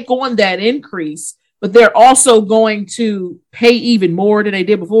to take on that increase, but they're also going to pay even more than they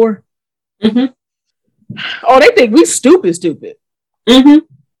did before. Mm-hmm. Oh, they think we stupid. Mm-hmm.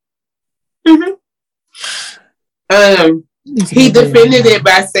 Mm-hmm. He defended it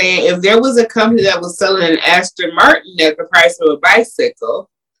by saying if there was a company that was selling an Aston Martin at the price of a bicycle,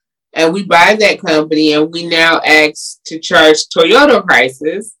 and we buy that company and we now ask to charge Toyota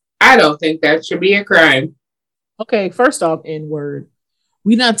prices, I don't think that should be a crime. Okay, first off, N-word.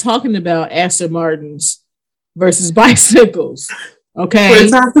 We're not talking about Aston Martins versus bicycles. Okay. We're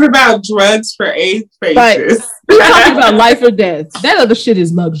talking about drugs for AIDS patients. We're talking about life or death. That other shit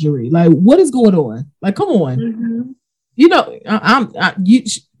is luxury. Like, what is going on? Like, come on. Mm-hmm.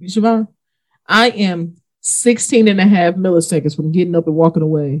 Siobhan, I am 16 and a half milliseconds from getting up and walking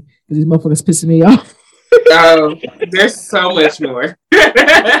away because these motherfuckers pissing me off. Oh, there's so much more.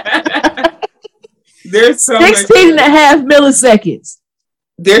 There's so 16 and a half milliseconds.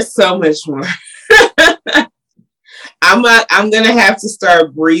 There's so much more. I'm gonna have to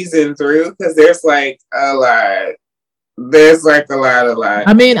start breezing through because there's like a lot. There's like a lot.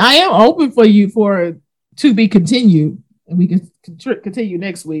 I mean, I am open for you for to be continued, and we can continue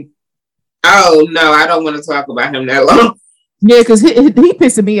next week. Oh no, I don't want to talk about him that long. Yeah, because he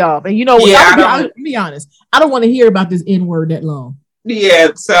pissing me off, and you know what? Yeah, I'll be honest. I don't want to hear about this N-word that long.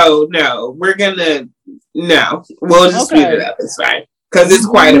 Yeah, so no, we'll just speed it up. It's fine because it's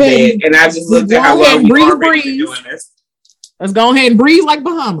quite a bit, and I just looked at how long we've already been doing this. Let's go ahead and breathe like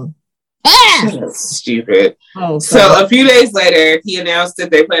Bahama. That's stupid. So a few days later, he announced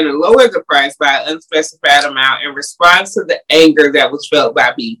that they plan to lower the price by an unspecified amount in response to the anger that was felt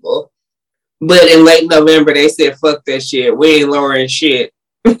by people. But in late November, they said, "Fuck that shit. We ain't lowering shit."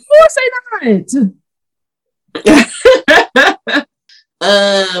 Of course they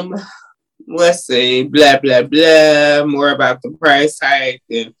not. Let's see. Blah blah blah. More about the price hike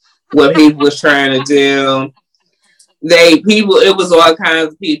and what people was trying to do. It was all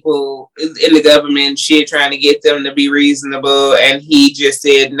kinds of people in the government shit trying to get them to be reasonable, and he just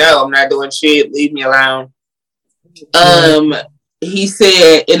said, "No, I'm not doing shit. Leave me alone." He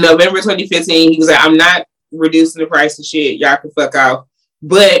said in November 2015, he was like, "I'm not reducing the price of shit. Y'all can fuck off."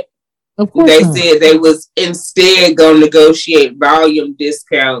 But they said they was instead going to negotiate volume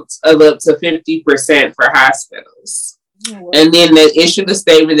discounts of up to 50% for hospitals. And then they issued a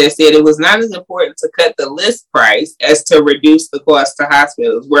statement that said it was not as important to cut the list price as to reduce the cost to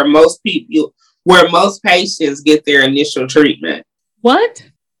hospitals, where most patients get their initial treatment. What?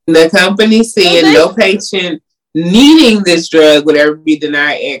 The company said no patient needing this drug would ever be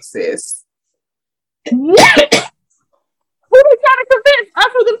denied access. Who are they trying to convince?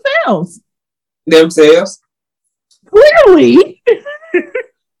 Us or themselves? Themselves. Clearly.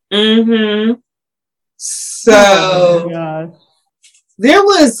 Mm-hmm. So there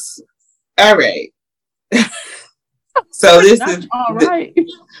was all right. So this is all right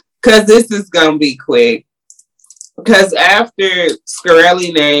because this is gonna be quick. Because after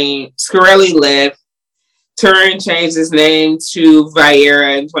Scarelli left, Turing changed his name to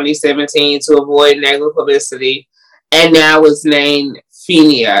Viera in 2017 to avoid negative publicity, and now is named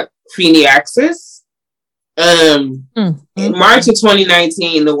Phoenixis. In March of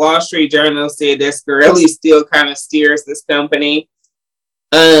 2019, the Wall Street Journal said that Scarelli still kind of steers this company.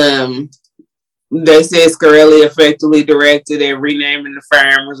 They said Scarelli effectively directed and renaming the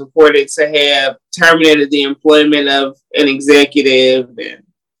firm, was reported to have terminated the employment of an executive, and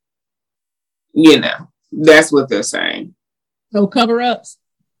that's what they're saying. No cover-ups.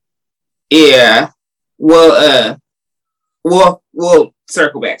 Yeah. Well, we'll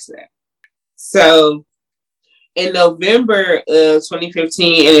circle back to that. So, in November of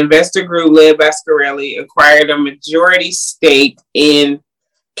 2015, an investor group led by Scarelli acquired a majority stake in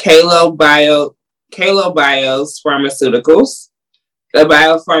Kalo Bios Pharmaceuticals, a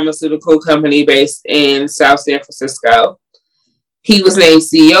biopharmaceutical company based in South San Francisco. He was named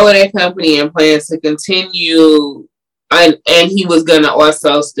CEO of that company and plans to continue, and he was going to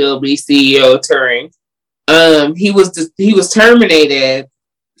also still be CEO of Turing. He was terminated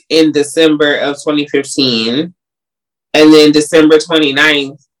in December of 2015. And then December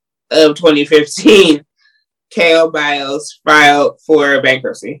 29th of 2015, KO Bios filed for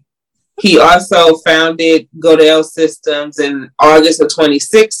bankruptcy. He also founded Godel Systems in August of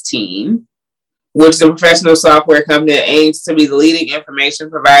 2016, which is a professional software company that aims to be the leading information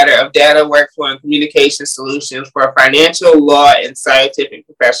provider of data, workflow, and communication solutions for financial, law, and scientific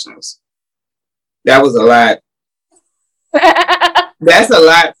professionals. That was a lot. That's a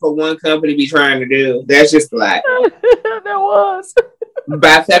lot for one company to be trying to do. That's just a lot. That was.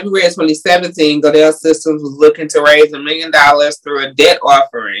 By February of 2017, Godel Systems was looking to raise $1 million through a debt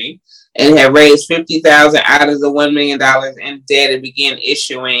offering and had raised $50,000 out of the $1 million in debt and began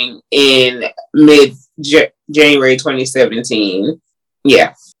issuing in mid-January 2017.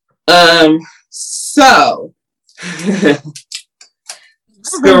 Yeah. So...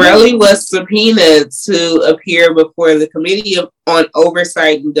 Scarelli was subpoenaed to appear before the Committee on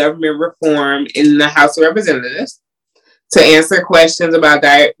Oversight and Government Reform in the House of Representatives to answer questions about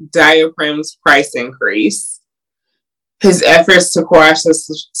Diaprim's price increase. His efforts to quash the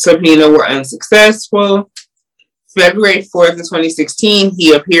subpoena were unsuccessful. February 4th of 2016,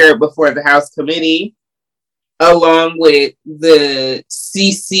 he appeared before the House Committee along with the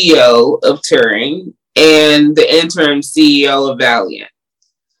CCO of Turing and the interim CEO of Valeant.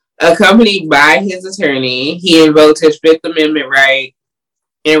 Accompanied by his attorney, he invoked his Fifth Amendment right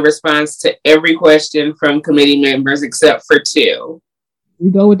in response to every question from committee members except for two.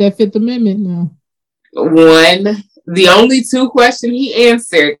 We go with that Fifth Amendment now. One, the only two questions he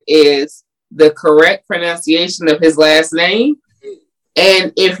answered is the correct pronunciation of his last name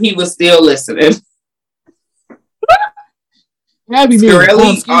and if he was still listening.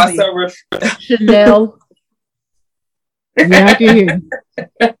 Scarelli also Chanel. Yeah, I can hear you.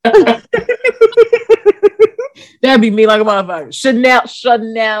 That'd be me like a motherfucker. Chanel.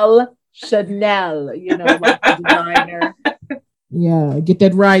 You know, like the designer. Yeah, get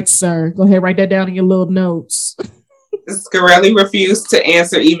that right, sir. Go ahead, write that down in your little notes. Scarelli refused to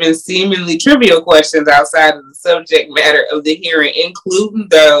answer even seemingly trivial questions outside of the subject matter of the hearing, including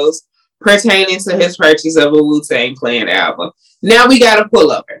those pertaining to his purchase of a Wu-Tang Clan album. Now we got to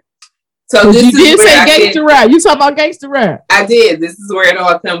pull over. So this you did say gangster rap. You talking about gangster rap? I did. This is where it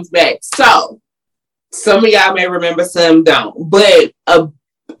all comes back. So some of y'all may remember, some don't. But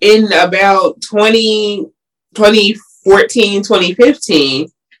in about 2014, 2015,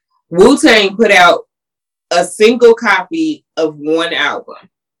 Wu-Tang put out a single copy of one album.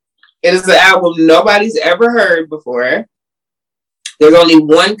 It is an album nobody's ever heard before. There's only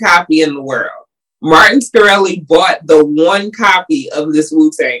one copy in the world. Martin Scarelli bought the one copy of this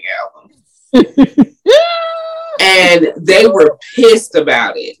Wu-Tang album. And they were pissed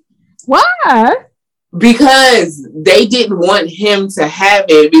about it. Why? Because they didn't want him to have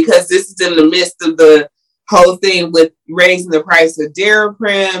it, because this is in the midst of the whole thing with raising the price of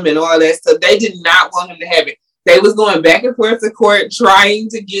Daraprim and all that stuff. They did not want him to have it. They was going back and forth to court trying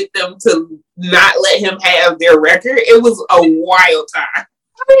to get them to not let him have their record. It was a wild time. I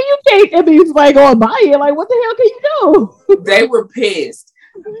mean, you can't. I mean, it's like going by it. Like, what the hell can you do? They were pissed.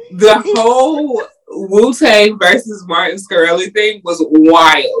 The whole Wu-Tang versus Martin Scarelli thing was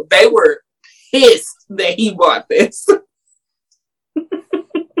wild. They were pissed that he bought this.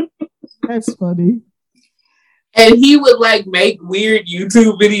 That's funny. And he would like make weird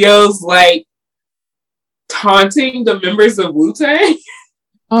YouTube videos like taunting the members of Wu-Tang.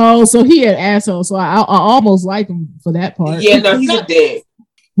 Oh, so he an asshole. So I almost like him for that part. Yeah, no, he's a dick.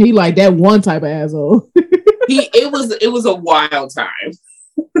 He like that one type of asshole. It was a wild time.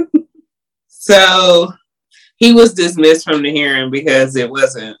 So he was dismissed from the hearing because it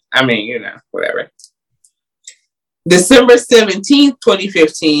wasn't, I mean, you know, whatever. December 17th,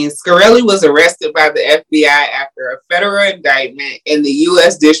 2015, Scarelli was arrested by the FBI after a federal indictment in the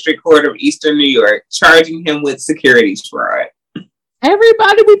U.S. District Court of Eastern New York, charging him with securities fraud.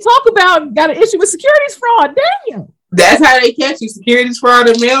 Everybody we talk about got an issue with securities fraud. Damn. That's how they catch you. Securities fraud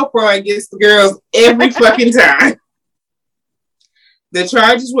and mail fraud gets the girls every fucking time. The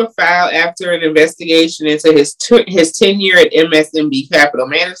charges were filed after an investigation into his tenure at MSNB Capital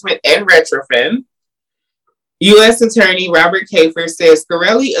Management and Retrofin. U.S. Attorney Robert Kafer says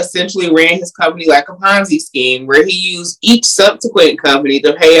Scarelli essentially ran his company like a Ponzi scheme, where he used each subsequent company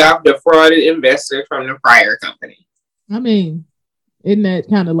to pay off defrauded investors from the prior company. I mean, isn't that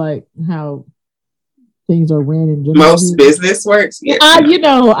kind of like how things are ran in general? Most business works? Yeah. I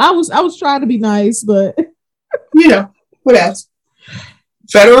was trying to be nice, but you know, what else?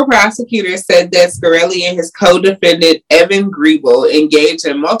 Federal prosecutors said that Scarelli and his co-defendant Evan Griebel engaged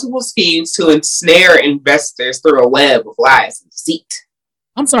in multiple schemes to ensnare investors through a web of lies and deceit.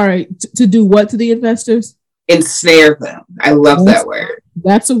 I'm sorry, to do what to the investors? Ensnare them. I love that word.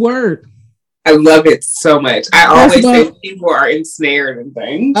 That's a word. I love it so much. I always say people are ensnared in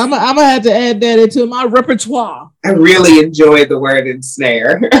things. I'm gonna have to add that into my repertoire. I really enjoy the word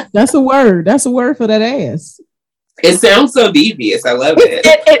ensnare. That's a word. That's a word for that ass. It sounds so devious. I love it.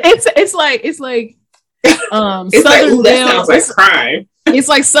 It's like it's Southern like, ooh, that sounds like crime. It's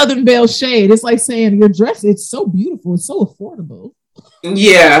like Southern Belle shade. It's like saying your dress, it's so beautiful, it's so affordable.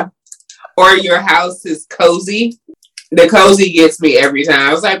 Yeah. Or your house is cozy. The cozy gets me every time.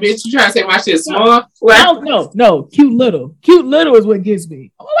 I was like, bitch, you trying to say my shit small? Like, no. Cute little. Cute little is what gets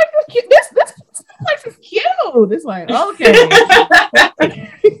me. Oh, like this place is cute. It's like, okay.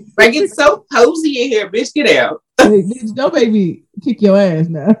 Like, it's so cozy in here, bitch. Get out. Bitch, don't make me kick your ass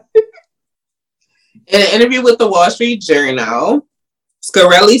now. In an interview with the Wall Street Journal,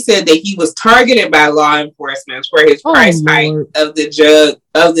 Scarelli said that he was targeted by law enforcement for his price hike of the drug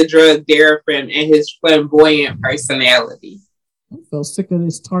Daraprim and his flamboyant personality. I feel sick of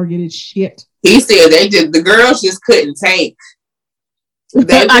this targeted shit. He said the girls just couldn't take.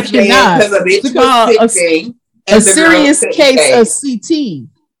 They I cannot. Because a bitch was sitting. A serious case of CT.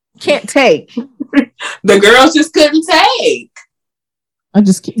 Can't take. The girls just couldn't take.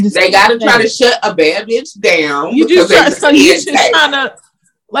 They got to try to shut a bad bitch down. You just trying to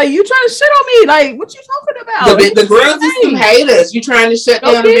Like, you trying to shit on me? Like, what you talking about? The girls is some haters. You trying to shut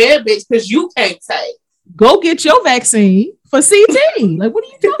down the man, bitch, because you can't say. Go get your vaccine for CT. Like, what are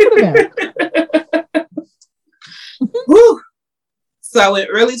you talking about? So in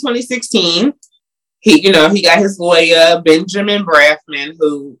early 2016, he got his lawyer, Benjamin Brafman,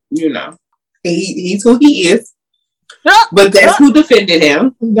 who, he's who he is. But that's who defended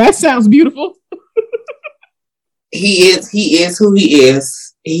him. That sounds beautiful. He is who he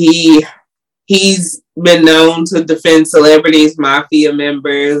is. He's been known to defend celebrities, mafia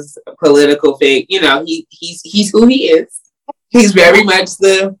members, political figures. He's who he is. He's very much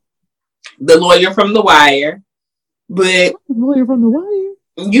the lawyer from The Wire. But lawyer from The Wire.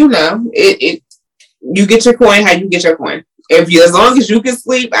 You get your coin how you get your coin. As long as you can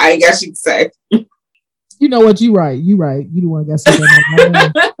sleep, I ain't got shit to say. You know what? You right. You don't want to get something.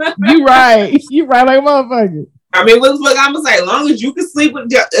 You right like a motherfucker. I mean, what I'm gonna say? As long as you can sleep with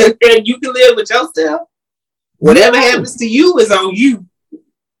and you can live with yourself, whatever happens to you is on you.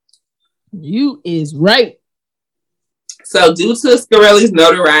 You is right. So, due to Scarelli's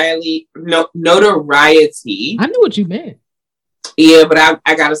notoriety, I knew what you meant. Yeah, but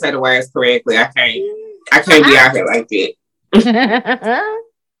I gotta say the words correctly. I can't be out here like that.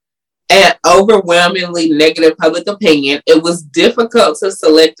 And overwhelmingly negative public opinion, it was difficult to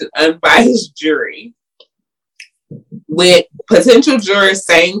select an unbiased jury, with potential jurors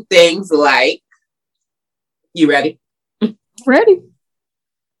saying things like, "You ready? Ready.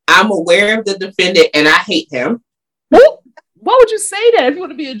 I'm aware of the defendant and I hate him." Why would you say that if you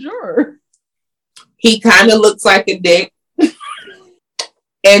want to be a juror? He kind of looks like a dick.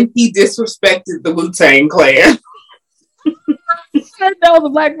 And he disrespected the Wu-Tang Clan. That was a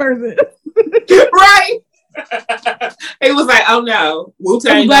black person. Right. He was like, "Oh no,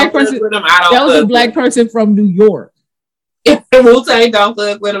 Wu-Tang don't fuck with him. I don't." That was a black person from New York. Wu-Tang don't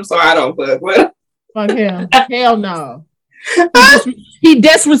fuck with him, so I don't fuck with him. Fuck him. Hell no. He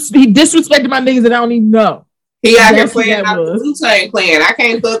disrespected my niggas that I don't even know. He out here playing out the Wu-Tang Clan. I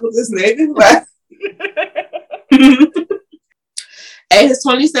can't fuck with this nigga. But at his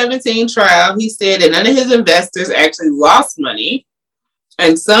 2017 trial, he said that none of his investors actually lost money,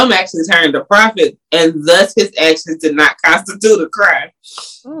 and some actually turned a profit, and thus his actions did not constitute a crime.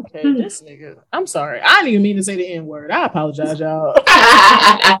 Okay, this nigga. I'm sorry. I didn't even mean to say the N-word. I apologize, y'all.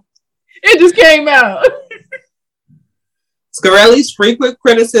 It just came out. Scarelli's frequent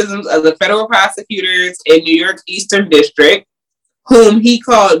criticisms of the federal prosecutors in New York's Eastern District, whom he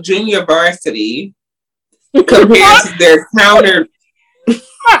called junior varsity, compared to their counter. He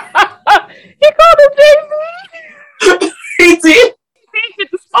called him JV. He did. He hit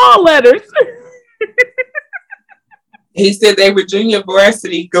the small letters. He said they were junior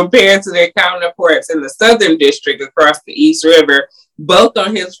varsity compared to their counterparts in the Southern District across the East River, both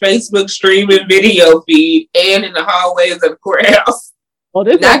on his Facebook streaming video feed and in the hallways of the courthouse. Oh,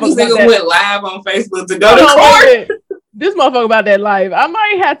 this nigga went live on Facebook to go to court. This motherfucker about that live. I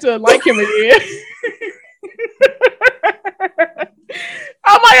might have to like him again.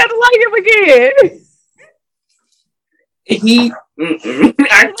 I might have to like him again.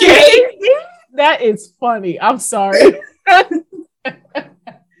 I can't. That is funny. I'm sorry.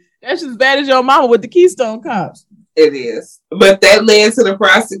 That's as bad as your mama with the Keystone Cops. It is. But that led to the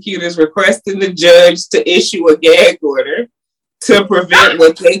prosecutors requesting the judge to issue a gag order to prevent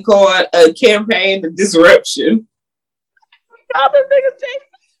what they called a campaign of disruption.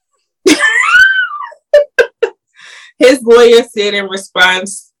 His lawyer said in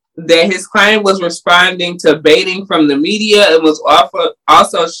response that his client was responding to baiting from the media and was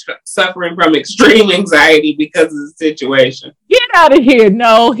also suffering from extreme anxiety because of the situation. Get out of here.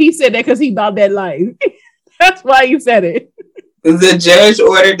 No, he said that because he bought that life. That's why you said it. The judge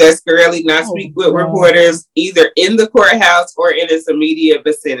ordered that Scarelli not speak with reporters either in the courthouse or in its immediate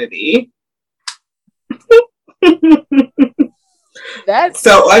vicinity.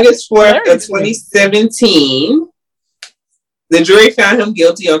 So August 4th of 2017, the jury found him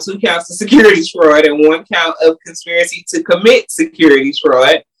guilty on 2 counts of securities fraud and 1 count of conspiracy to commit securities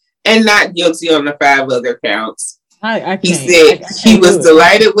fraud, and not guilty on the 5 other counts. He said he was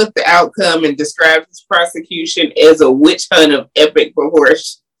delighted with the outcome and described his prosecution as a witch hunt of epic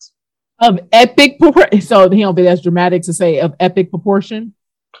proportion. Of epic proportion? So he don't think that's dramatic to say of epic proportion?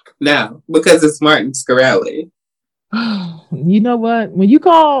 No, because it's Martin Scarelli. You know what? When you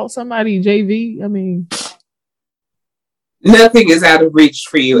call somebody JV, I mean... Nothing is out of reach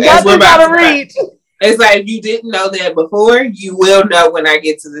for you. Nothing's out of reach. It's like, if you didn't know that before, you will know when I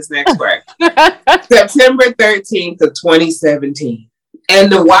get to this next part. September 13th of 2017.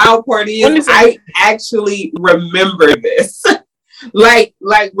 And the wild part is, I actually remember this. like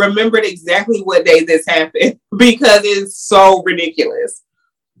remembered exactly what day this happened because it's so ridiculous.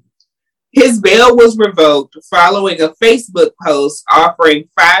 His bail was revoked following a Facebook post offering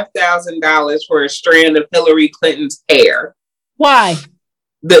 $5,000 for a strand of Hillary Clinton's hair. Why?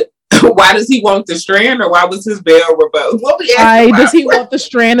 Why does he want the strand, or why was his bail revoked? Why does he want the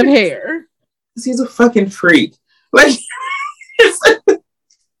strand of hair? Because he's a fucking freak. Like,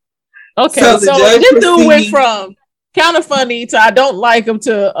 okay, so this dude went from kind of funny to I don't like him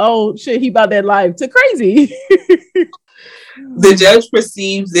to oh shit, he about that life to crazy. The judge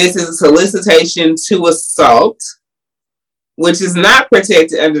perceives this as a solicitation to assault, which is not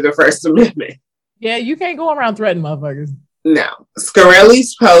protected under the First Amendment. Yeah, you can't go around threatening motherfuckers. No.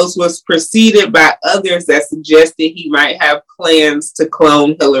 Scarelli's post was preceded by others that suggested he might have plans to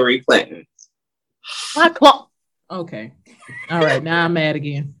clone Hillary Clinton. Okay. All right, now I'm mad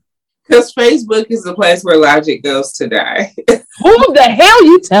again. Because Facebook is the place where logic goes to die. Who the hell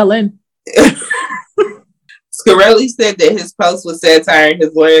you telling? Scarelli said that his post was satire and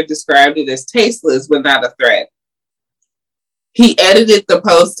his lawyer described it as tasteless but not a threat. He edited the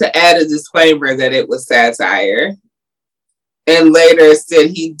post to add a disclaimer that it was satire and later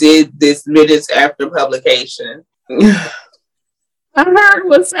said he did this minutes after publication. I heard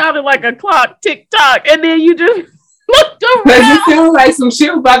what sounded like a clock tick-tock and then you just looked around. It sounded like some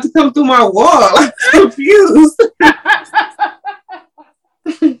shit was about to come through my wall. I'm confused.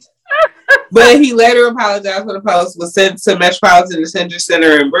 But he later apologized for the post, was sent to Metropolitan Detention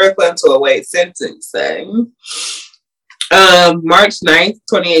Center in Brooklyn to await sentencing. March 9th,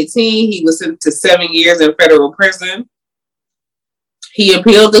 2018, he was sentenced to 7 years in federal prison. He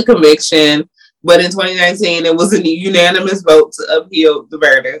appealed the conviction, but in 2019, it was a unanimous vote to appeal the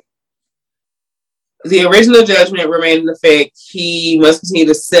verdict. The original judgment remained in effect. He must continue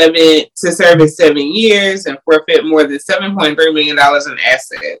to serve his 7 years and forfeit more than $7.3 million in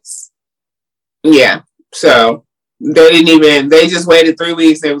assets. Yeah, so they just waited 3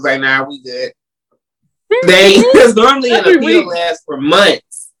 weeks and it was like, nah, we good. Because normally an appeal lasts for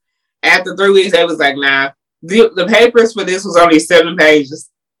months. After 3 weeks, they was like, nah. The papers for this was only 7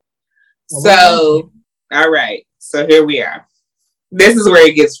 pages. So, all right. So here we are. This is where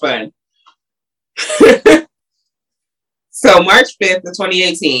it gets fun. So March 5th of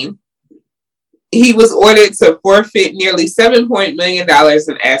 2018, he was ordered to forfeit nearly $7 million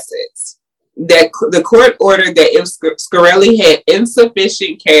in assets. That the court ordered that if Scarelli had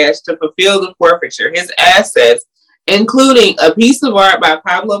insufficient cash to fulfill the forfeiture, his assets, including a piece of art by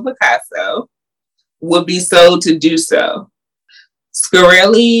Pablo Picasso, would be sold to do so.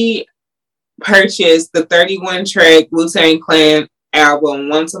 Scarelli purchased the 31-track Wu-Tang Clan album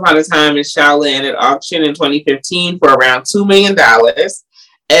Once Upon a Time in Shaolin at auction in 2015 for around $2 million,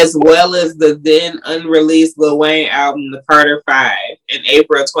 as well as the then unreleased Lil Wayne album, The Carter 5, in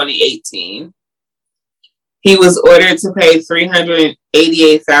April 2018. He was ordered to pay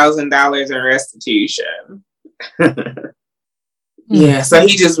 $388,000 in restitution. Yeah, so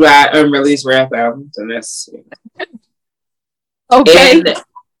he just bought unreleased rap albums, and that's okay. And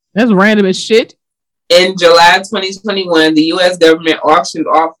that's random as shit. In July 2021, the U.S. government auctioned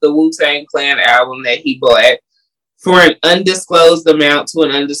off the Wu-Tang Clan album that he bought for an undisclosed amount to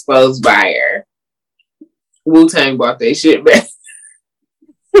an undisclosed buyer. Wu-Tang bought their shit back.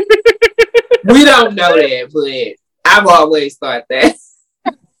 We don't know that, but I've always thought that.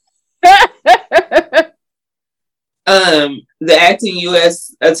 The acting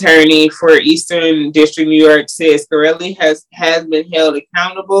U.S. attorney for Eastern District, New York, says Scarelli has been held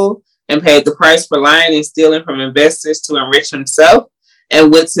accountable and paid the price for lying and stealing from investors to enrich himself. And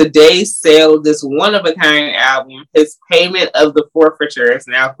with today's sale of this one-of-a-kind album, his payment of the forfeiture is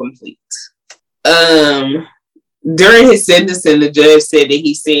now complete. During his sentencing, the judge said that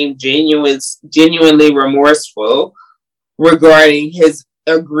he seemed genuinely remorseful regarding his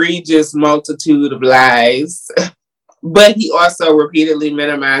egregious multitude of lies. But he also repeatedly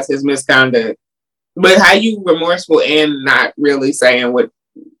minimized his misconduct. But how you remorseful and not really saying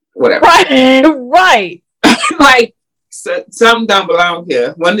whatever? Right. Like, something don't belong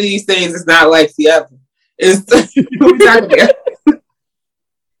here. One of these things is not like the other. What we talking about?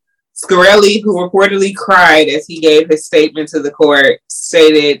 Scarelli, who reportedly cried as he gave his statement to the court,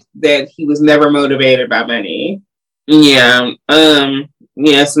 stated that he was never motivated by money. Yeah, some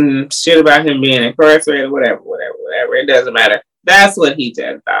shit about him being incarcerated, whatever. It doesn't matter. That's what he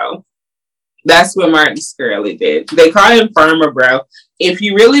did, though. That's what Martin Scarelli did. They call him Farmer Bro. If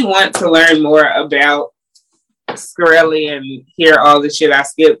you really want to learn more about Scarelli and hear all the shit I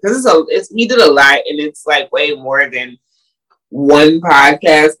skipped, because he did a lot, and it's like way more than one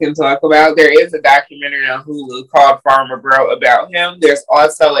podcast can talk about. There is a documentary on Hulu called Farmer Bro about him. There's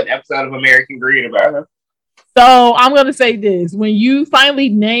also an episode of American Greed about him. So I'm gonna say this: when you finally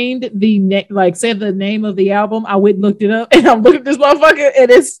named said the name of the album, I went and looked it up, and I'm looking at this motherfucker,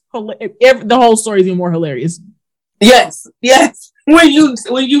 and it's the whole story is even more hilarious. Yes. When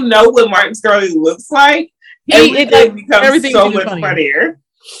you know what Martin Scully looks like, everything becomes so much funnier.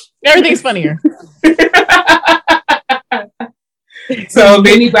 Everything's funnier. So if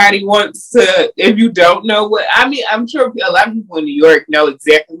anybody wants to, if you don't know I'm sure a lot of people in New York know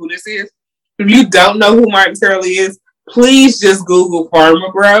exactly who this is. If you don't know who Martin Scully is, please just Google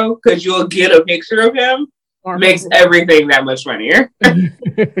Farmer Bro, because you'll get a picture of him. Makes everything that much funnier.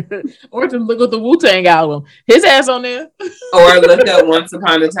 Or to look at the Wu-Tang album. His ass on there. Or look up Once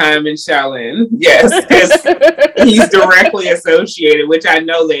Upon a Time in Shaolin. Yes, because he's directly associated, which I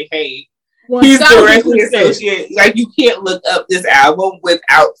know they hate. He's directly associated. Like, you can't look up this album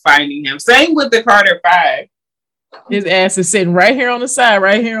without finding him. Same with the Carter 5. His ass is sitting right here on the side,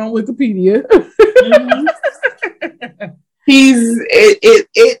 right here on Wikipedia. Mm-hmm.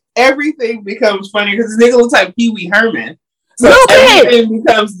 Everything becomes funny because this nigga looks like Pee Wee Herman. So everything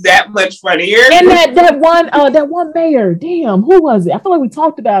becomes that much funnier. And that one mayor, damn, who was it? I feel like we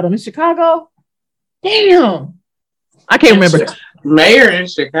talked about him in Chicago. Damn, I can't remember. Mayor in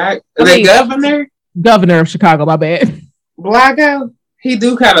Chicago, governor of Chicago. My bad. Blago. He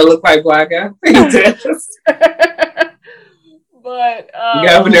do kind of look like Blago. He does. But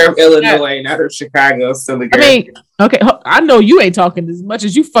governor of Illinois, not of Chicago, silly girl. I mean, okay, I know you ain't talking as much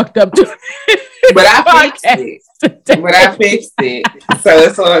as you fucked up. But I fixed it. So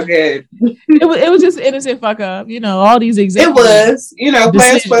it's all good. It was just innocent fuck up. All these examples. It was,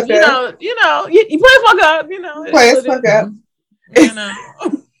 play as fuck up. You play as fuck up. Play as fuck up.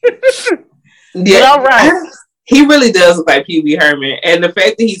 Yeah, all right. He really does look like Pee Wee Herman, and the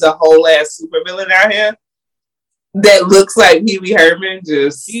fact that he's a whole ass supervillain out here that looks like Pee Wee Herman,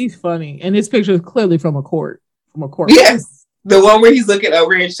 he's funny, and his picture is clearly from a court. Yes, the one where he's looking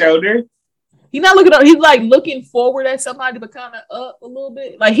over his shoulder. He's not looking up. He's like looking forward at somebody, but kind of up a little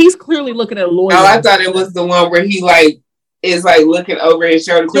bit. Like he's clearly looking at a lawyer. Oh, I thought it was the one where he is looking over his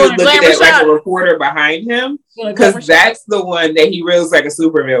shoulder, looking at like a reporter behind him, because that's the one that he really looks like a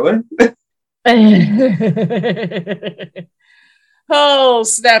supervillain. Oh,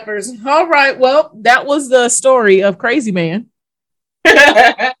 snappers. All right. Well, that was the story of Crazy Man.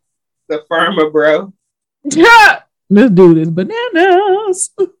 The Farmer Bro. This dude is bananas.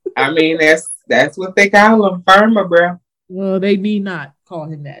 I mean, that's what they call him, Farmer Bro. Well, they need not call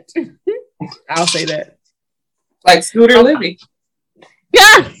him that. I'll say that. Like Scooter Libby.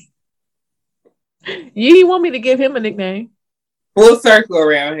 Yeah. You want me to give him a nickname? Full circle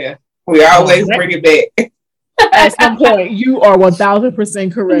around here. We always bring it back. At some point, you are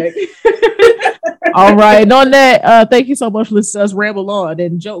 1,000% correct. All right. And on that, thank you so much for listening to us ramble on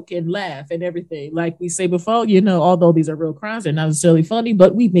and joke and laugh and everything. Like we say before, although these are real crimes, they're not necessarily funny,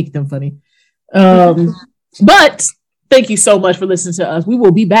 but we make them funny. But thank you so much for listening to us. We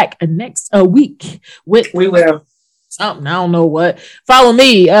will be back next week with something. I don't know what. Follow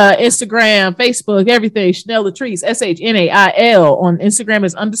me, Instagram, Facebook, everything. Chanel Latrice, SHNAIL. On Instagram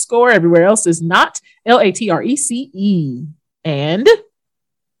is _ everywhere else is not LATRECE. And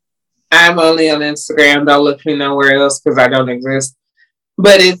I'm only on Instagram. Don't look me nowhere else because I don't exist.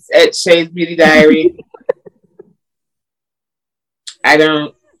 But it's at Shay's Beauty Diary. I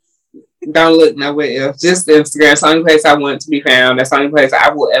don't look nowhere else. Just Instagram. It's the only place I want to be found. That's the only place I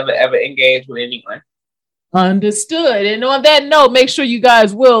will ever engage with anyone. Understood. And on that note, make sure you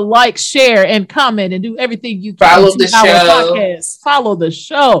guys will like, share, and comment, and do everything you can. Follow the show. Podcast. Follow the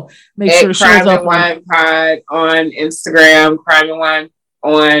show. Make sure Crime and Wine Pod on Instagram, Crime and Wine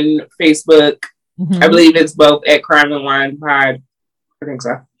on Facebook. Mm-hmm. I believe it's both at Crime and Wine Pod. I think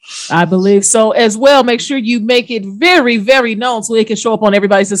so. I believe so as well. Make sure you make it very, very known so it can show up on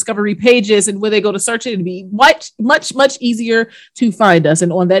everybody's discovery pages, and when they go to search it, it'll be much, much, much easier to find us.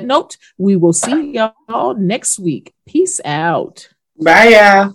 And on that note, we will see y'all next week. Peace out. Bye, y'all.